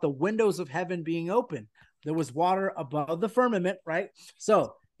talks about the windows of heaven being open. There was water above the firmament, right?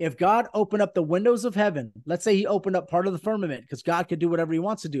 So if God opened up the windows of heaven, let's say he opened up part of the firmament, because God could do whatever he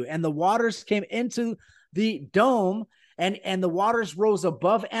wants to do, and the waters came into the dome, and the waters rose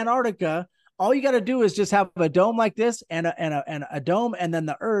above Antarctica. All you got to do is just have a dome like this and a dome, and then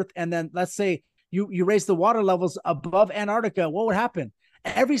the earth. And then let's say you raise the water levels above Antarctica. What would happen?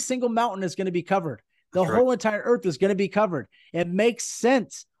 Every single mountain is going to be covered. The whole entire earth is going to be covered. It makes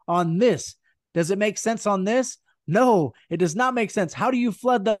sense on this. Does it make sense on this? No, it does not make sense. How do you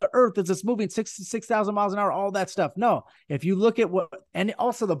flood the earth as it's moving 6,000 miles an hour? All that stuff. No, if you look at and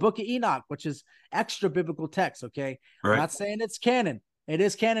also the book of Enoch, which is extra biblical text. Okay. Right. I'm not saying it's canon. It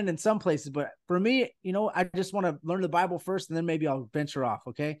is canon in some places, but for me, I just want to learn the Bible first, and then maybe I'll venture off.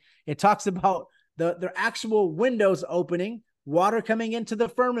 Okay. It talks about the actual windows opening, water coming into the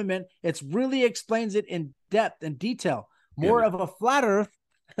firmament. It really explains it in depth and detail, more of a flat earth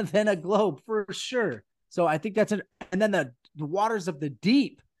than a globe for sure. So I think that's it. And then the waters of the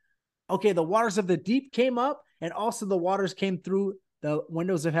deep. Okay. The waters of the deep came up, and also the waters came through the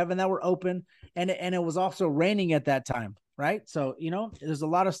windows of heaven that were open. And it was also raining at that time. Right. So, there's a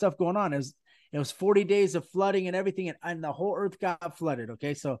lot of stuff going on. It was 40 days of flooding and everything, and the whole earth got flooded.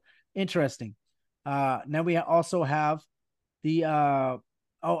 Okay. So interesting. Now we also have the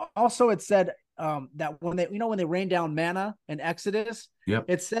also it said that when they rained down manna in Exodus, Yep.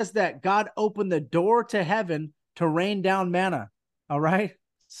 it says that God opened the door to heaven to rain down manna. All right.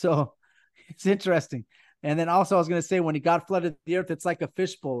 So it's interesting. And then also I was going to say, when God flooded the earth, it's like a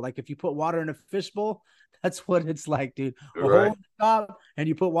fishbowl. Like if you put water in a fishbowl, that's what it's like, dude. A hole in the top, and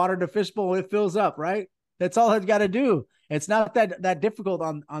you put water in a fishbowl, it fills up, right? That's all it's got to do. It's not that difficult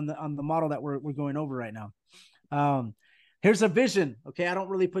on the model that we're going over right now. Here's a vision. Okay, I don't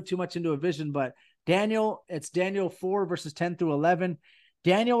really put too much into a vision, but it's Daniel 4 verses 10 through 11.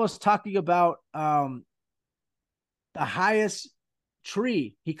 Daniel was talking about the highest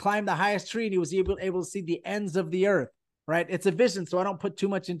tree. He climbed the highest tree and he was able to see the ends of the earth, right? It's a vision, so I don't put too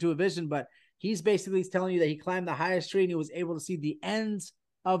much into a vision, but he's basically telling you that he climbed the highest tree and he was able to see the ends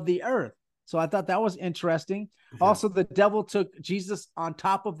of the earth. So I thought that was interesting. Yeah. Also, the devil took Jesus on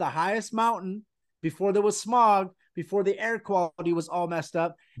top of the highest mountain before there was smog, before the air quality was all messed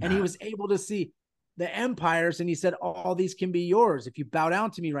up, and he was able to see the empires, and he said, all these can be yours if you bow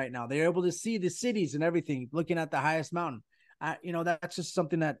down to me right now. They're able to see the cities and everything, looking at the highest mountain. That's just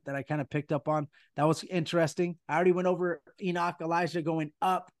something that I kind of picked up on. That was interesting. I already went over Enoch, Elijah going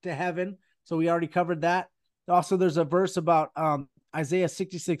up to heaven, so we already covered that. Also, there's a verse about Isaiah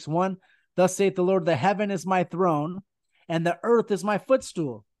 66:1. Thus saith the Lord, the heaven is my throne, and the earth is my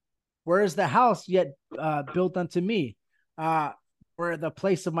footstool. Where is the house yet built unto me? Where the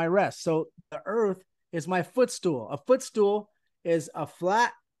place of my rest. So the earth is my footstool. A footstool is a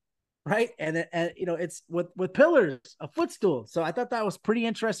flat, right? And it's with pillars, a footstool. So I thought that was pretty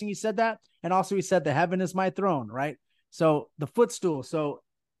interesting. He said that. And also he said the heaven is my throne, right? So the footstool. So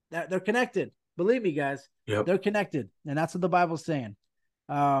they're connected. Believe me, guys. Yep. They're connected. And that's what the Bible's saying.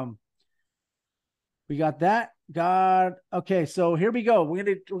 We got that. God. Okay, so here we go.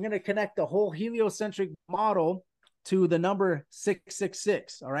 We're gonna connect the whole heliocentric model to the number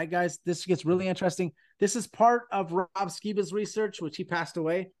 666. All right, guys. This gets really interesting. This is part of Rob Skiba's research, which he passed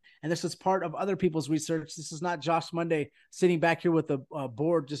away, and this is part of other people's research. This is not Josh Monday sitting back here with a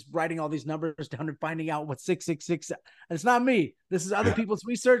board just writing all these numbers down and finding out what 666. It's not me. This is other people's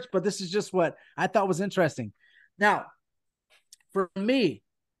research, but this is just what I thought was interesting. Now, for me,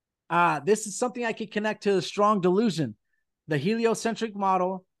 this is something I could connect to the strong delusion, the heliocentric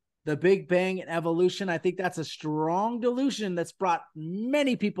model, the Big Bang and evolution. I think that's a strong delusion that's brought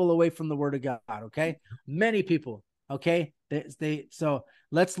many people away from the Word of God. Okay, many people. Okay, so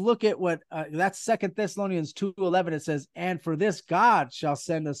let's look at what that's 2 Thessalonians 2:11. It says, "And for this God shall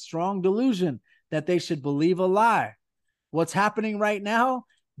send a strong delusion that they should believe a lie." What's happening right now?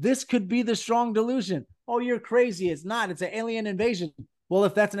 This could be the strong delusion. Oh, you're crazy. It's not. It's an alien invasion. Well,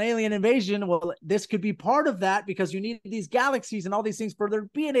 if that's an alien invasion, well, this could be part of that because you need these galaxies and all these things for there to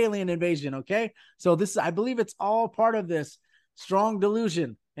be an alien invasion, okay? So I believe it's all part of this strong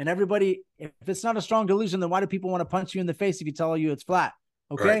delusion. And everybody, if it's not a strong delusion, then why do people want to punch you in the face if you tell you it's flat,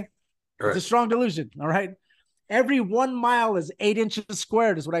 okay? Right. It's a strong delusion, all right? Every 1 mile is 8 inches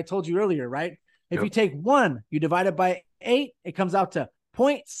squared is what I told you earlier, right? If you take 1, you divide it by 8, it comes out to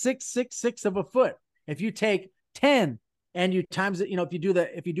 0.666 of a foot. If you take 10, and you times it, if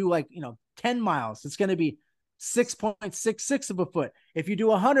you do 10 miles, it's going to be 6.66 of a foot. If you do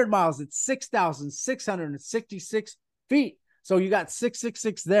 100 miles, it's 6,666 feet. So you got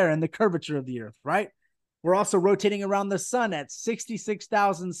 666 there in the curvature of the earth, right? We're also rotating around the sun at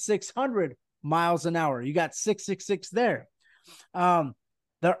 66,600 miles an hour. You got 666 there. The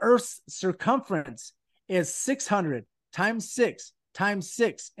earth's circumference is 600 times 6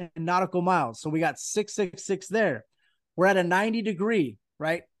 in nautical miles. So we got 666 there. We're at a 90 degree,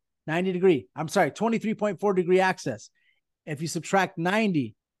 right? 90 degree. I'm sorry, 23.4 degree axis. If you subtract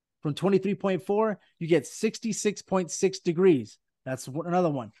 90 from 23.4, you get 66.6 degrees. That's another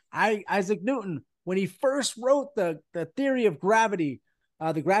one. Isaac Newton, when he first wrote the theory of gravity,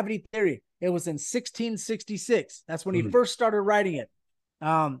 the gravity theory, it was in 1666. That's when he first started writing it.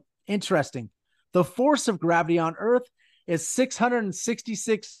 Interesting. The force of gravity on Earth is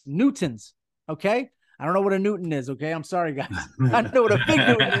 666 newtons. Okay. I don't know what a Newton is. Okay. I'm sorry, guys. I know what a big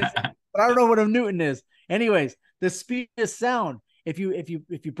Newton is, but I don't know what a Newton is. Anyways, the speed of sound, if you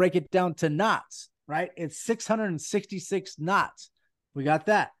break it down to knots, right? It's 666 knots. We got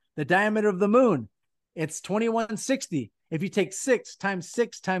that. The diameter of the moon, it's 2160. If you take 6 times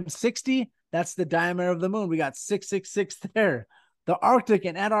 60, that's the diameter of the moon. We got 666 there. The Arctic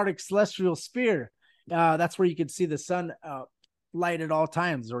and Antarctic celestial sphere, that's where you can see the sun light at all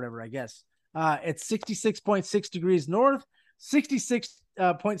times or whatever, I guess. It's 66.6 degrees north,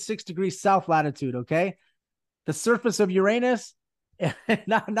 66.6 degrees south latitude, okay? The surface of Uranus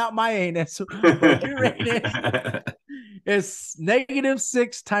not my anus, but your anus is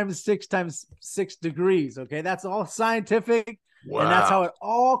 -6 times 6 times 6 degrees. Okay, that's all scientific, Wow. and that's how it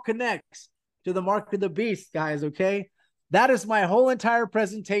all connects to the mark of the beast, guys. Okay, that is my whole entire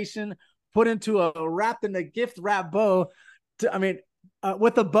presentation put into a wrapped in a gift wrap bow.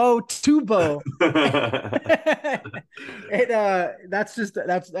 With a bow to bow.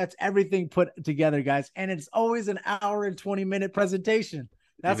 That's everything put together, guys. And it's always an hour and 20-minute presentation.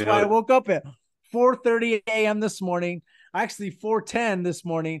 That's why I woke up at 4:30 a.m. this morning, actually 4:10 this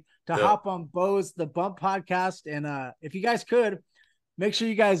morning, to hop on Bo's The Bump podcast. And if you guys could, make sure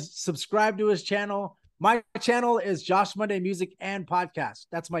you guys subscribe to his channel. My channel is Josh Monday Music and Podcast.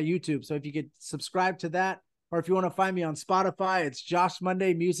 That's my YouTube. So if you could subscribe to that, or if you want to find me on Spotify, it's Josh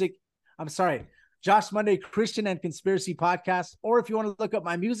Monday Christian and Conspiracy Podcast. Or if you want to look up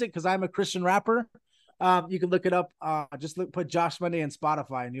my music, because I'm a Christian rapper, you can look it up. Put Josh Monday in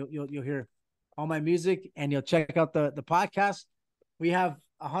Spotify, and you'll hear all my music, and you'll check out the podcast. We have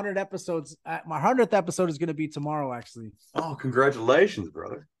 100 episodes. My 100th episode is going to be tomorrow, actually. Oh, congratulations,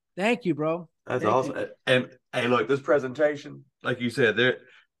 brother! Thank you, bro. That's awesome. And hey, look, this presentation, like you said,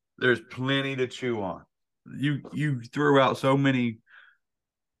 there's plenty to chew on. You threw out so many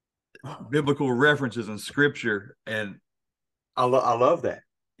biblical references in scripture, and I love that.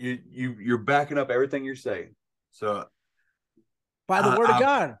 You're backing up everything you're saying. So by the word of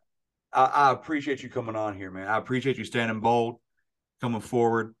God. I appreciate you coming on here, man. I appreciate you standing bold, coming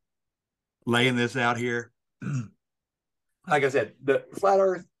forward, laying this out here. Like I said, the flat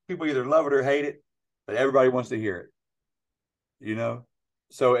earth, people either love it or hate it, but everybody wants to hear it.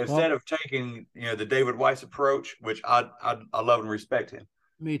 So instead of taking, the David Weiss approach, which I love and respect him.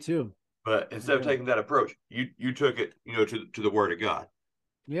 Me too. But instead of taking that approach, you took it, to the word of God.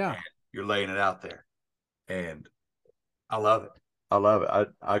 Yeah. You're laying it out there. And I love it.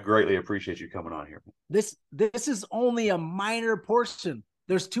 I greatly appreciate you coming on here. This is only a minor portion.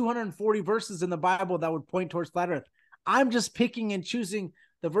 There's 240 verses in the Bible that would point towards flat earth. I'm just picking and choosing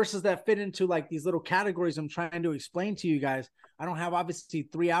the verses that fit into like these little categories I'm trying to explain to you guys. I don't have obviously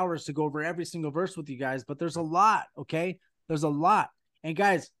 3 hours to go over every single verse with you guys, but there's a lot. Okay. There's a lot. And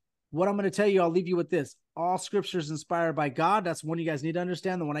guys, what I'm going to tell you, I'll leave you with this. All scripture is inspired by God. That's one you guys need to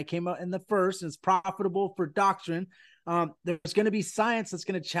understand. The one I came out in the first, and it's profitable for doctrine. There's going to be science that's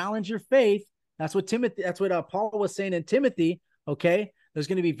going to challenge your faith. That's what Paul was saying in Timothy. Okay. There's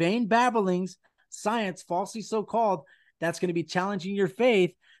going to be vain babblings, science, falsely so-called, that's going to be challenging your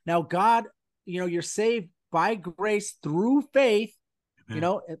faith. Now, God, you're saved by grace through faith,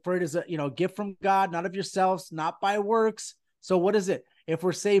 for it is a, gift from God, not of yourselves, not by works. So what is it? If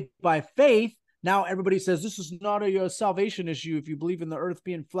we're saved by faith, now everybody says this is not a salvation issue if you believe in the earth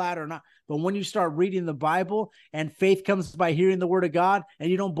being flat or not. But when you start reading the Bible and faith comes by hearing the word of God,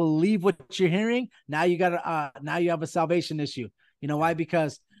 and you don't believe what you're hearing, now you have a salvation issue. You know why?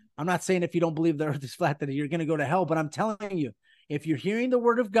 Because I'm not saying if you don't believe the earth is flat that you're going to go to hell, but I'm telling you, if you're hearing the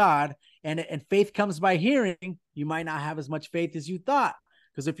word of God and faith comes by hearing, you might not have as much faith as you thought.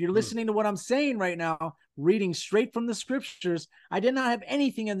 Because if you're listening to what I'm saying right now, reading straight from the scriptures, I did not have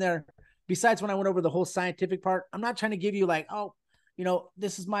anything in there besides when I went over the whole scientific part. I'm not trying to give you like,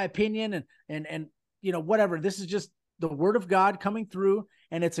 this is my opinion and whatever. This is just the word of God coming through,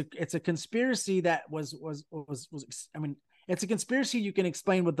 and it's a conspiracy that was it's a conspiracy you can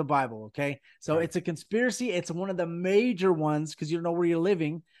explain with the Bible. Okay. So It's a conspiracy. It's one of the major ones because you don't know where you're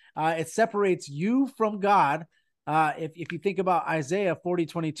living. It separates you from God. If you think about Isaiah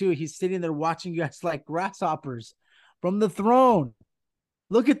 40:22, he's sitting there watching you guys like grasshoppers from the throne.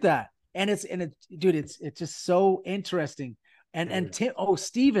 Look at that. And it's just so interesting.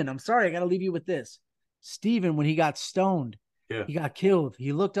 Stephen, I'm sorry, I got to leave you with this. Stephen, when he got stoned, he got killed.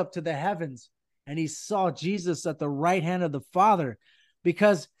 He looked up to the heavens and he saw Jesus at the right hand of the Father,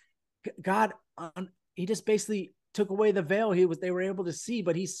 because God, he just basically took away the veil. They were able to see,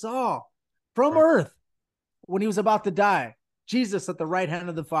 but he saw from earth when he was about to die, Jesus at the right hand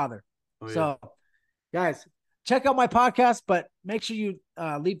of the Father. So guys, check out my podcast, but make sure you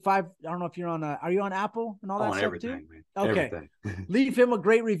leave 5. I don't know if you're on, are you on Apple and all that stuff everything, too? Man. Okay. Everything. Leave him a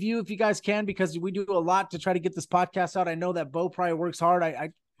great review if you guys can, because we do a lot to try to get this podcast out. I know that Bo probably works hard.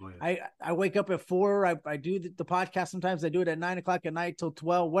 I wake up at 4. I do the podcast. Sometimes I do it at 9:00 at night till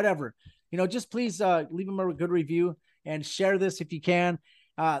 12, whatever, just please leave him a good review and share this if you can.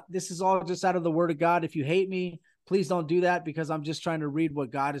 This is all just out of the word of God. If you hate me, please don't do that, because I'm just trying to read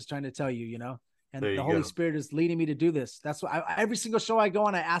what God is trying to tell you, and the Holy Spirit is leading me to do this. That's why every single show I go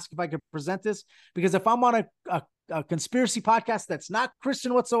on, I ask if I could present this, because if I'm on a conspiracy podcast that's not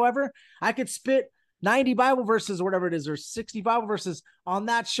Christian whatsoever, I could spit 90 Bible verses or whatever it is, or 60 Bible verses on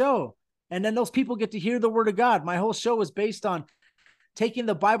that show. And then those people get to hear the word of God. My whole show is based on taking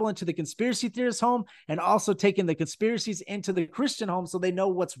the Bible into the conspiracy theorist home and also taking the conspiracies into the Christian home so they know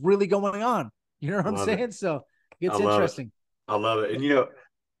what's really going on. You know what I'm saying? So it's interesting. I love it. And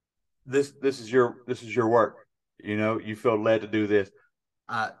this is your work. You feel led to do this.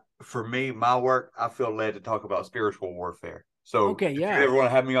 For me, my work, I feel led to talk about spiritual warfare. So if you ever want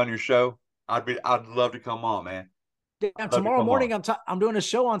to have me on your show, I'd love to come on, man. Damn, tomorrow morning I'm doing a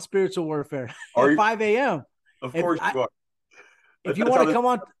show on spiritual warfare at 5 a.m. Of course you are. If you want to come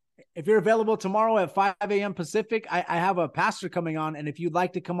on, if you're available tomorrow at 5 a.m. Pacific, I have a pastor coming on. And if you'd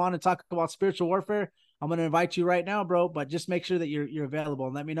like to come on and talk about spiritual warfare, I'm going to invite you right now, bro. But just make sure that you're available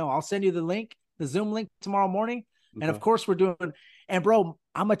and let me know. I'll send you the link, the Zoom link tomorrow morning. Okay. And of course we're doing, and bro,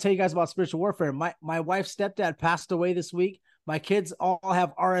 I'm going to tell you guys about spiritual warfare. My wife's stepdad passed away this week. My kids all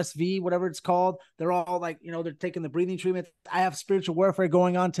have RSV, whatever it's called. They're all like, they're taking the breathing treatment. I have spiritual warfare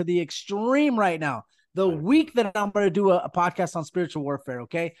going on to the extreme right now. The week that I'm going to do a podcast on spiritual warfare.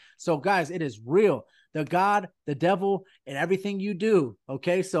 Okay. So guys, it is real. The God, the devil, and everything you do.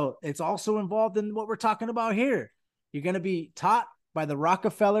 Okay. So it's also involved in what we're talking about here. You're going to be taught by the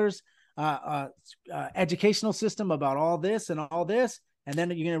Rockefellers, educational system about all this and all this. And then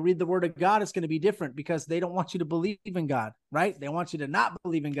you're going to read the word of God. It's going to be different because they don't want you to believe in God, right? They want you to not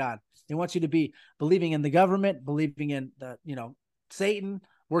believe in God. They want you to be believing in the government, believing in the, Satan,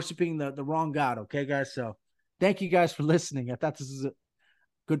 worshiping the wrong God. Okay, guys. So thank you guys for listening. I thought this is a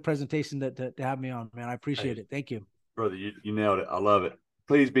good presentation to have me on, man. I appreciate it. Thank you. Brother, you nailed it. I love it.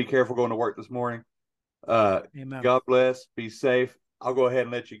 Please be careful going to work this morning. Amen. God bless. Be safe. I'll go ahead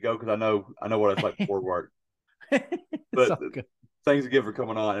and let you go because I know what it's like before work. But thanks again for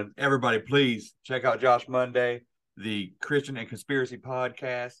coming on. And everybody, please check out Josh Monday, the Christian and Conspiracy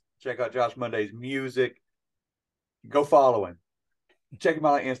Podcast. Check out Josh Monday's music. Go follow him. Check him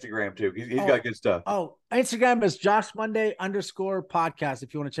out on Instagram too. He's got good stuff. Instagram is Josh Monday _podcast.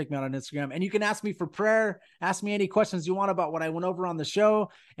 If you want to check me out on Instagram, and you can ask me for prayer, ask me any questions you want about what I went over on the show,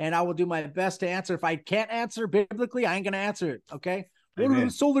 and I will do my best to answer. If I can't answer biblically, I ain't going to answer it. Okay. What about the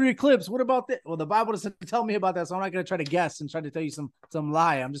solar eclipse? What about that? Well, the Bible doesn't tell me about that, so I'm not going to try to guess and try to tell you some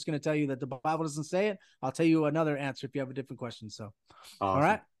lie. I'm just going to tell you that the Bible doesn't say it. I'll tell you another answer if you have a different question. So,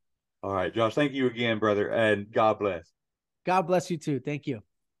 awesome. All right, Josh. Thank you again, brother, and God bless. God bless you too. Thank you.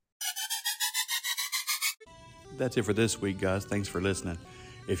 That's it for this week, guys. Thanks for listening.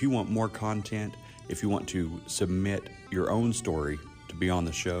 If you want more content, if you want to submit your own story to be on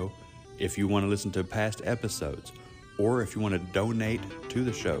the show, if you want to listen to past episodes, or if you want to donate to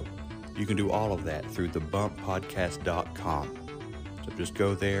the show, you can do all of that through thebumppodcast.com. So just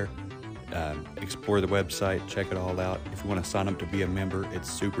go there, explore the website, check it all out. If you want to sign up to be a member,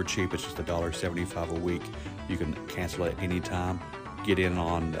 it's super cheap. It's just $1.75 a week. You can cancel at any time. Get in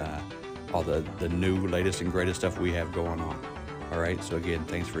on all the new, latest, and greatest stuff we have going on. All right, so again,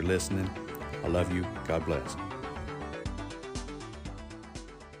 thanks for listening. I love you. God bless.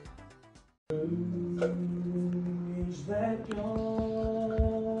 Is that yonder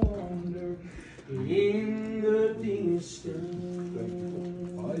in the distance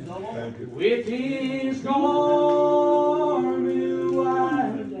with his garment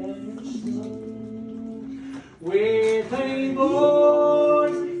white and snow, with a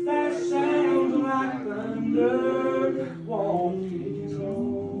voice that sounds like thunder, walking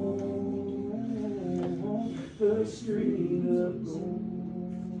on the street of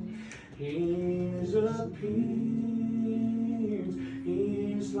gold. His appearance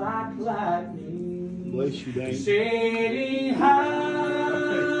is like lightning, bless you, Dave, setting high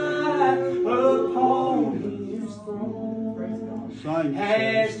upon his throne,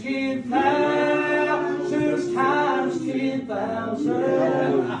 has 10,000 times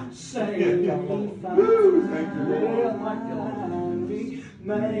 10,000 sanctified,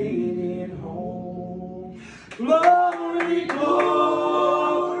 made it home. Glory,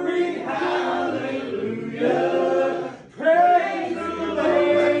 glory, hallelujah, praise the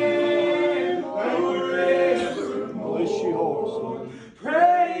Lamb forevermore.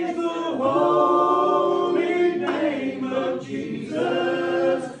 Praise the holy name of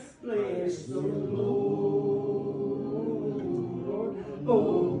Jesus. Bless the Lord,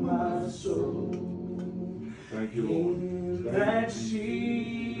 oh my soul. Thank you, Lord. In that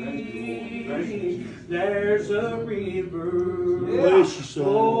sea, there's a river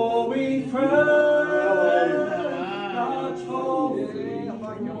flowing from God's holy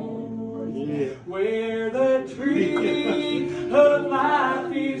throne, where the tree of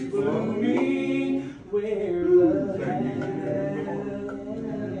life is blooming, where the land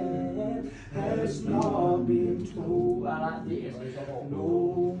has not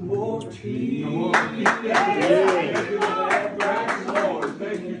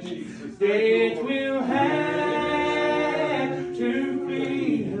liberty. Death will have to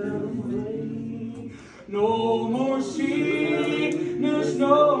flee away. No more sickness,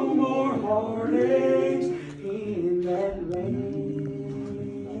 no more heartaches in that land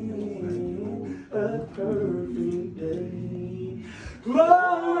of perfect day.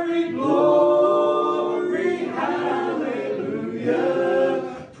 Glory, glory, hallelujah.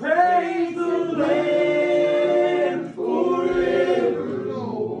 Praise the Lamb forevermore.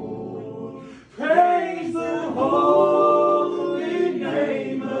 Praise the holy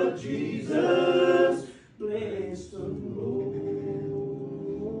name of Jesus. Bless the Lord,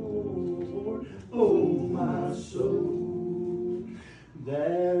 oh my soul.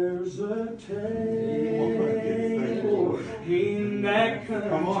 There's a table in that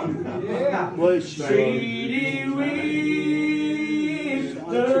country, seated with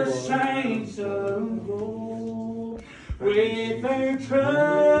the saints of old, with their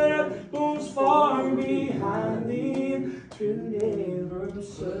troubles far behind them, to never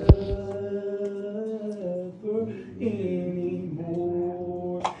suffer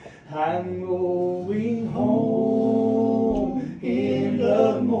anymore. I'm going home in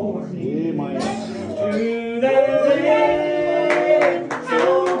the morning to that land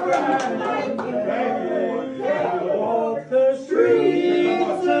so bright and fair. I'll walk the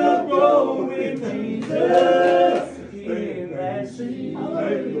streets of gold with Jesus in that city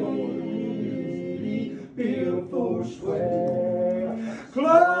built for swear.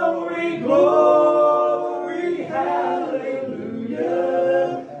 Glory, glory, hallelujah.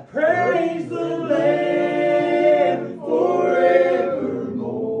 Praise the Lamb forevermore.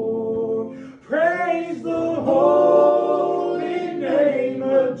 Praise the holy name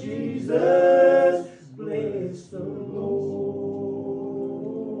of Jesus. Bless the Lord,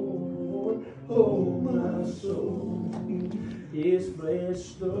 oh my soul. Yes,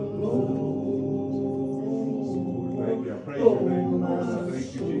 bless the Lord. Thank you. I praise Oh, your name. my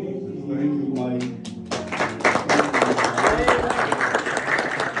Thank you, soul. Jesus. Thank you, Wayne.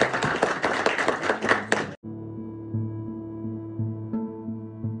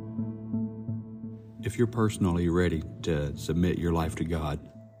 If you're personally ready to submit your life to God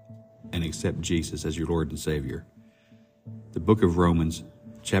and accept Jesus as your Lord and Savior, the book of Romans,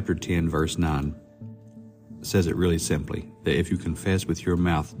 chapter 10, verse 9, says it really simply, that if you confess with your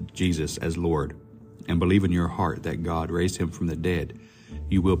mouth Jesus as Lord and believe in your heart that God raised him from the dead,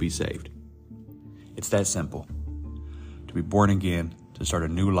 you will be saved. It's that simple. To be born again, to start a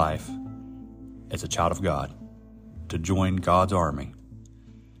new life as a child of God, to join God's army,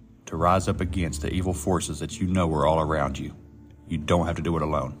 to rise up against the evil forces that you know are all around you. You don't have to do it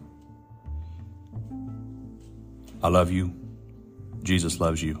alone. I love you. Jesus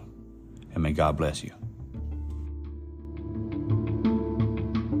loves you. And may God bless you.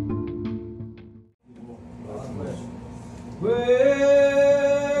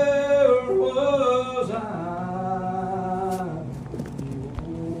 Where was I?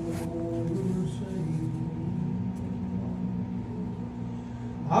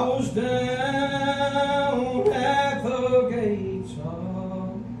 I was down at the gates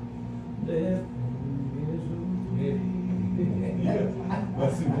of death and misery.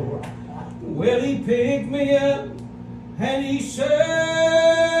 Well, he picked me up and he set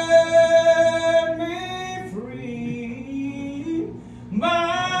me free by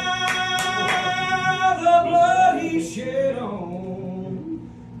the blood he shed on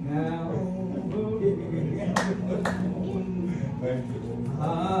Calvary.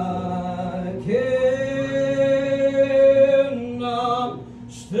 I cannot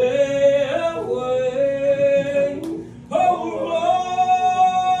stay away. Oh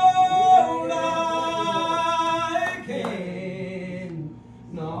Lord, I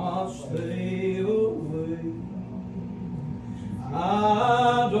cannot stay away.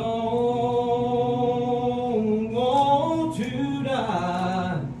 I don't want to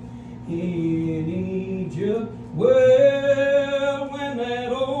die in Egypt. Well, when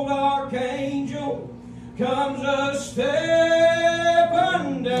that old archangel comes a stepping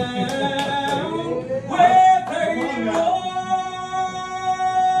down with a long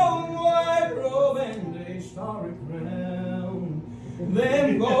white robe and a starry crown,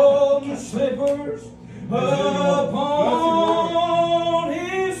 them golden slippers upon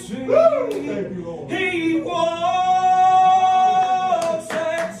his feet, he walks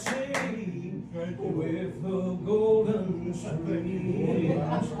at sea with the golden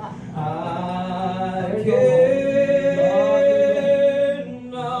streams. I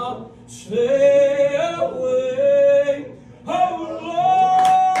cannot stay away. Oh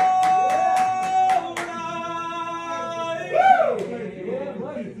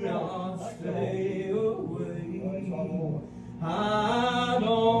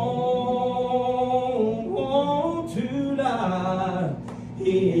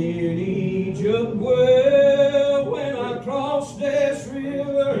in Egypt. Well, when I cross this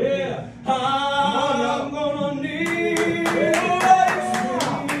river, yeah, I'm gonna need a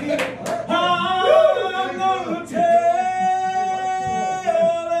I'm gonna tell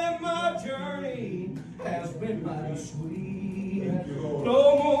them my journey has been mighty sweet.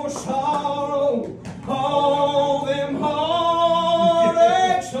 No more sorrow, all them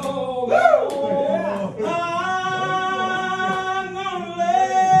heartaches all gone. I'm gonna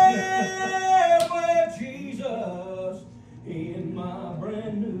live with Jesus in my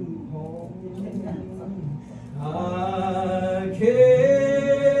brand new home. I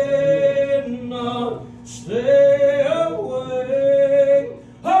cannot stay away.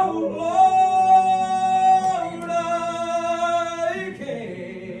 Oh Lord, I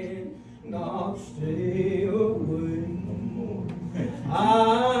cannot stay away.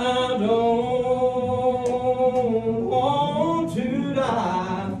 I don't want to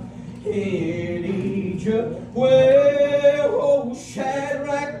die in Egypt. Well, oh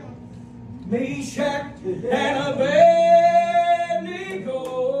Shadrach, Meshach, and Abednego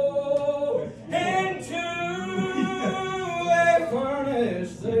into a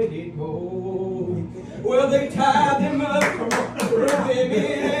furnace they did go. Well, they tied them up, threw them in,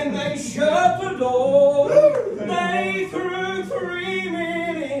 and they shut the door. They threw 3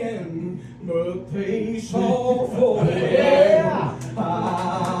 men in, but they saw 4.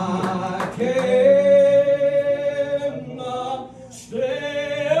 I cannot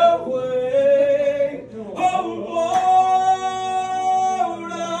stay away. Oh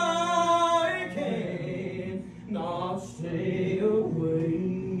Lord, I cannot stay away.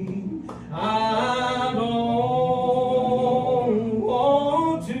 I don't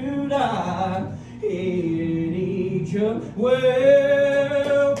want to die in Egypt.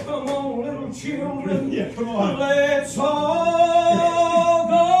 Well, come on, little children. Yeah, come on. Let's all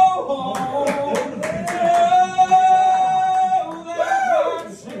go home.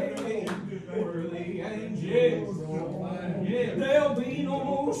 There'll be no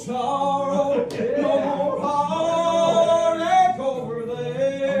more sorrow, no more heartache over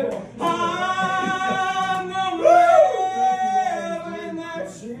there. I'm gonna live in that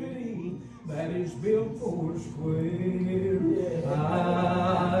city that is built 4 square.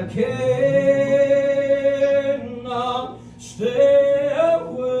 I cannot stay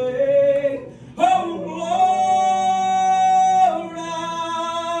away. Oh Lord, I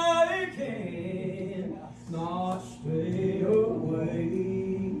cannot stay away.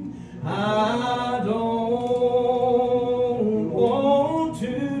 I don't want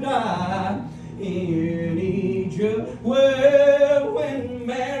to die in Egypt. Well, when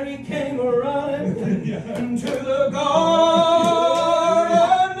Mary came running to the garden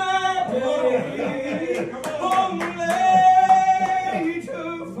that day, only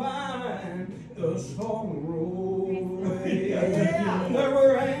to find the stone rolled away. There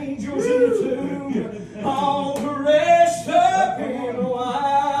were angels in the tomb, all dressed up in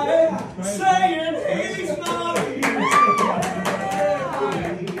white, saying he's not here.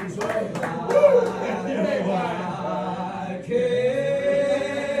 He's alive. I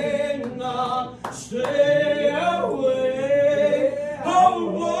cannot stay away. Oh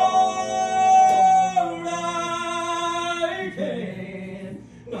Lord, I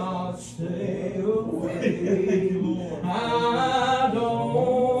cannot stay away. I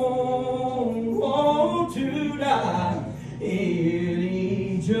don't want to die in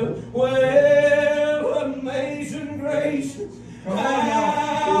Egypt. Well, amazing grace,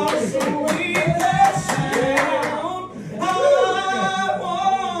 how sweet that sound. I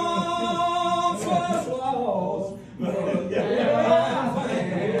once was lost, but now I'm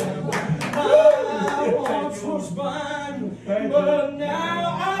found. I once was blind, but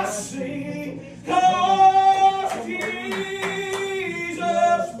now I see. 'Cause Jesus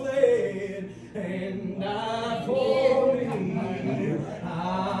bled and died for me.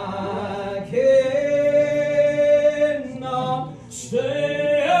 I cannot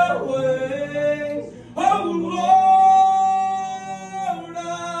stay away. Oh Lord,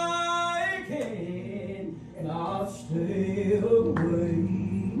 I cannot stay away.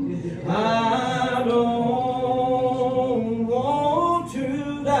 I don't want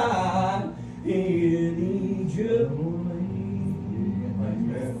to die in Egypt.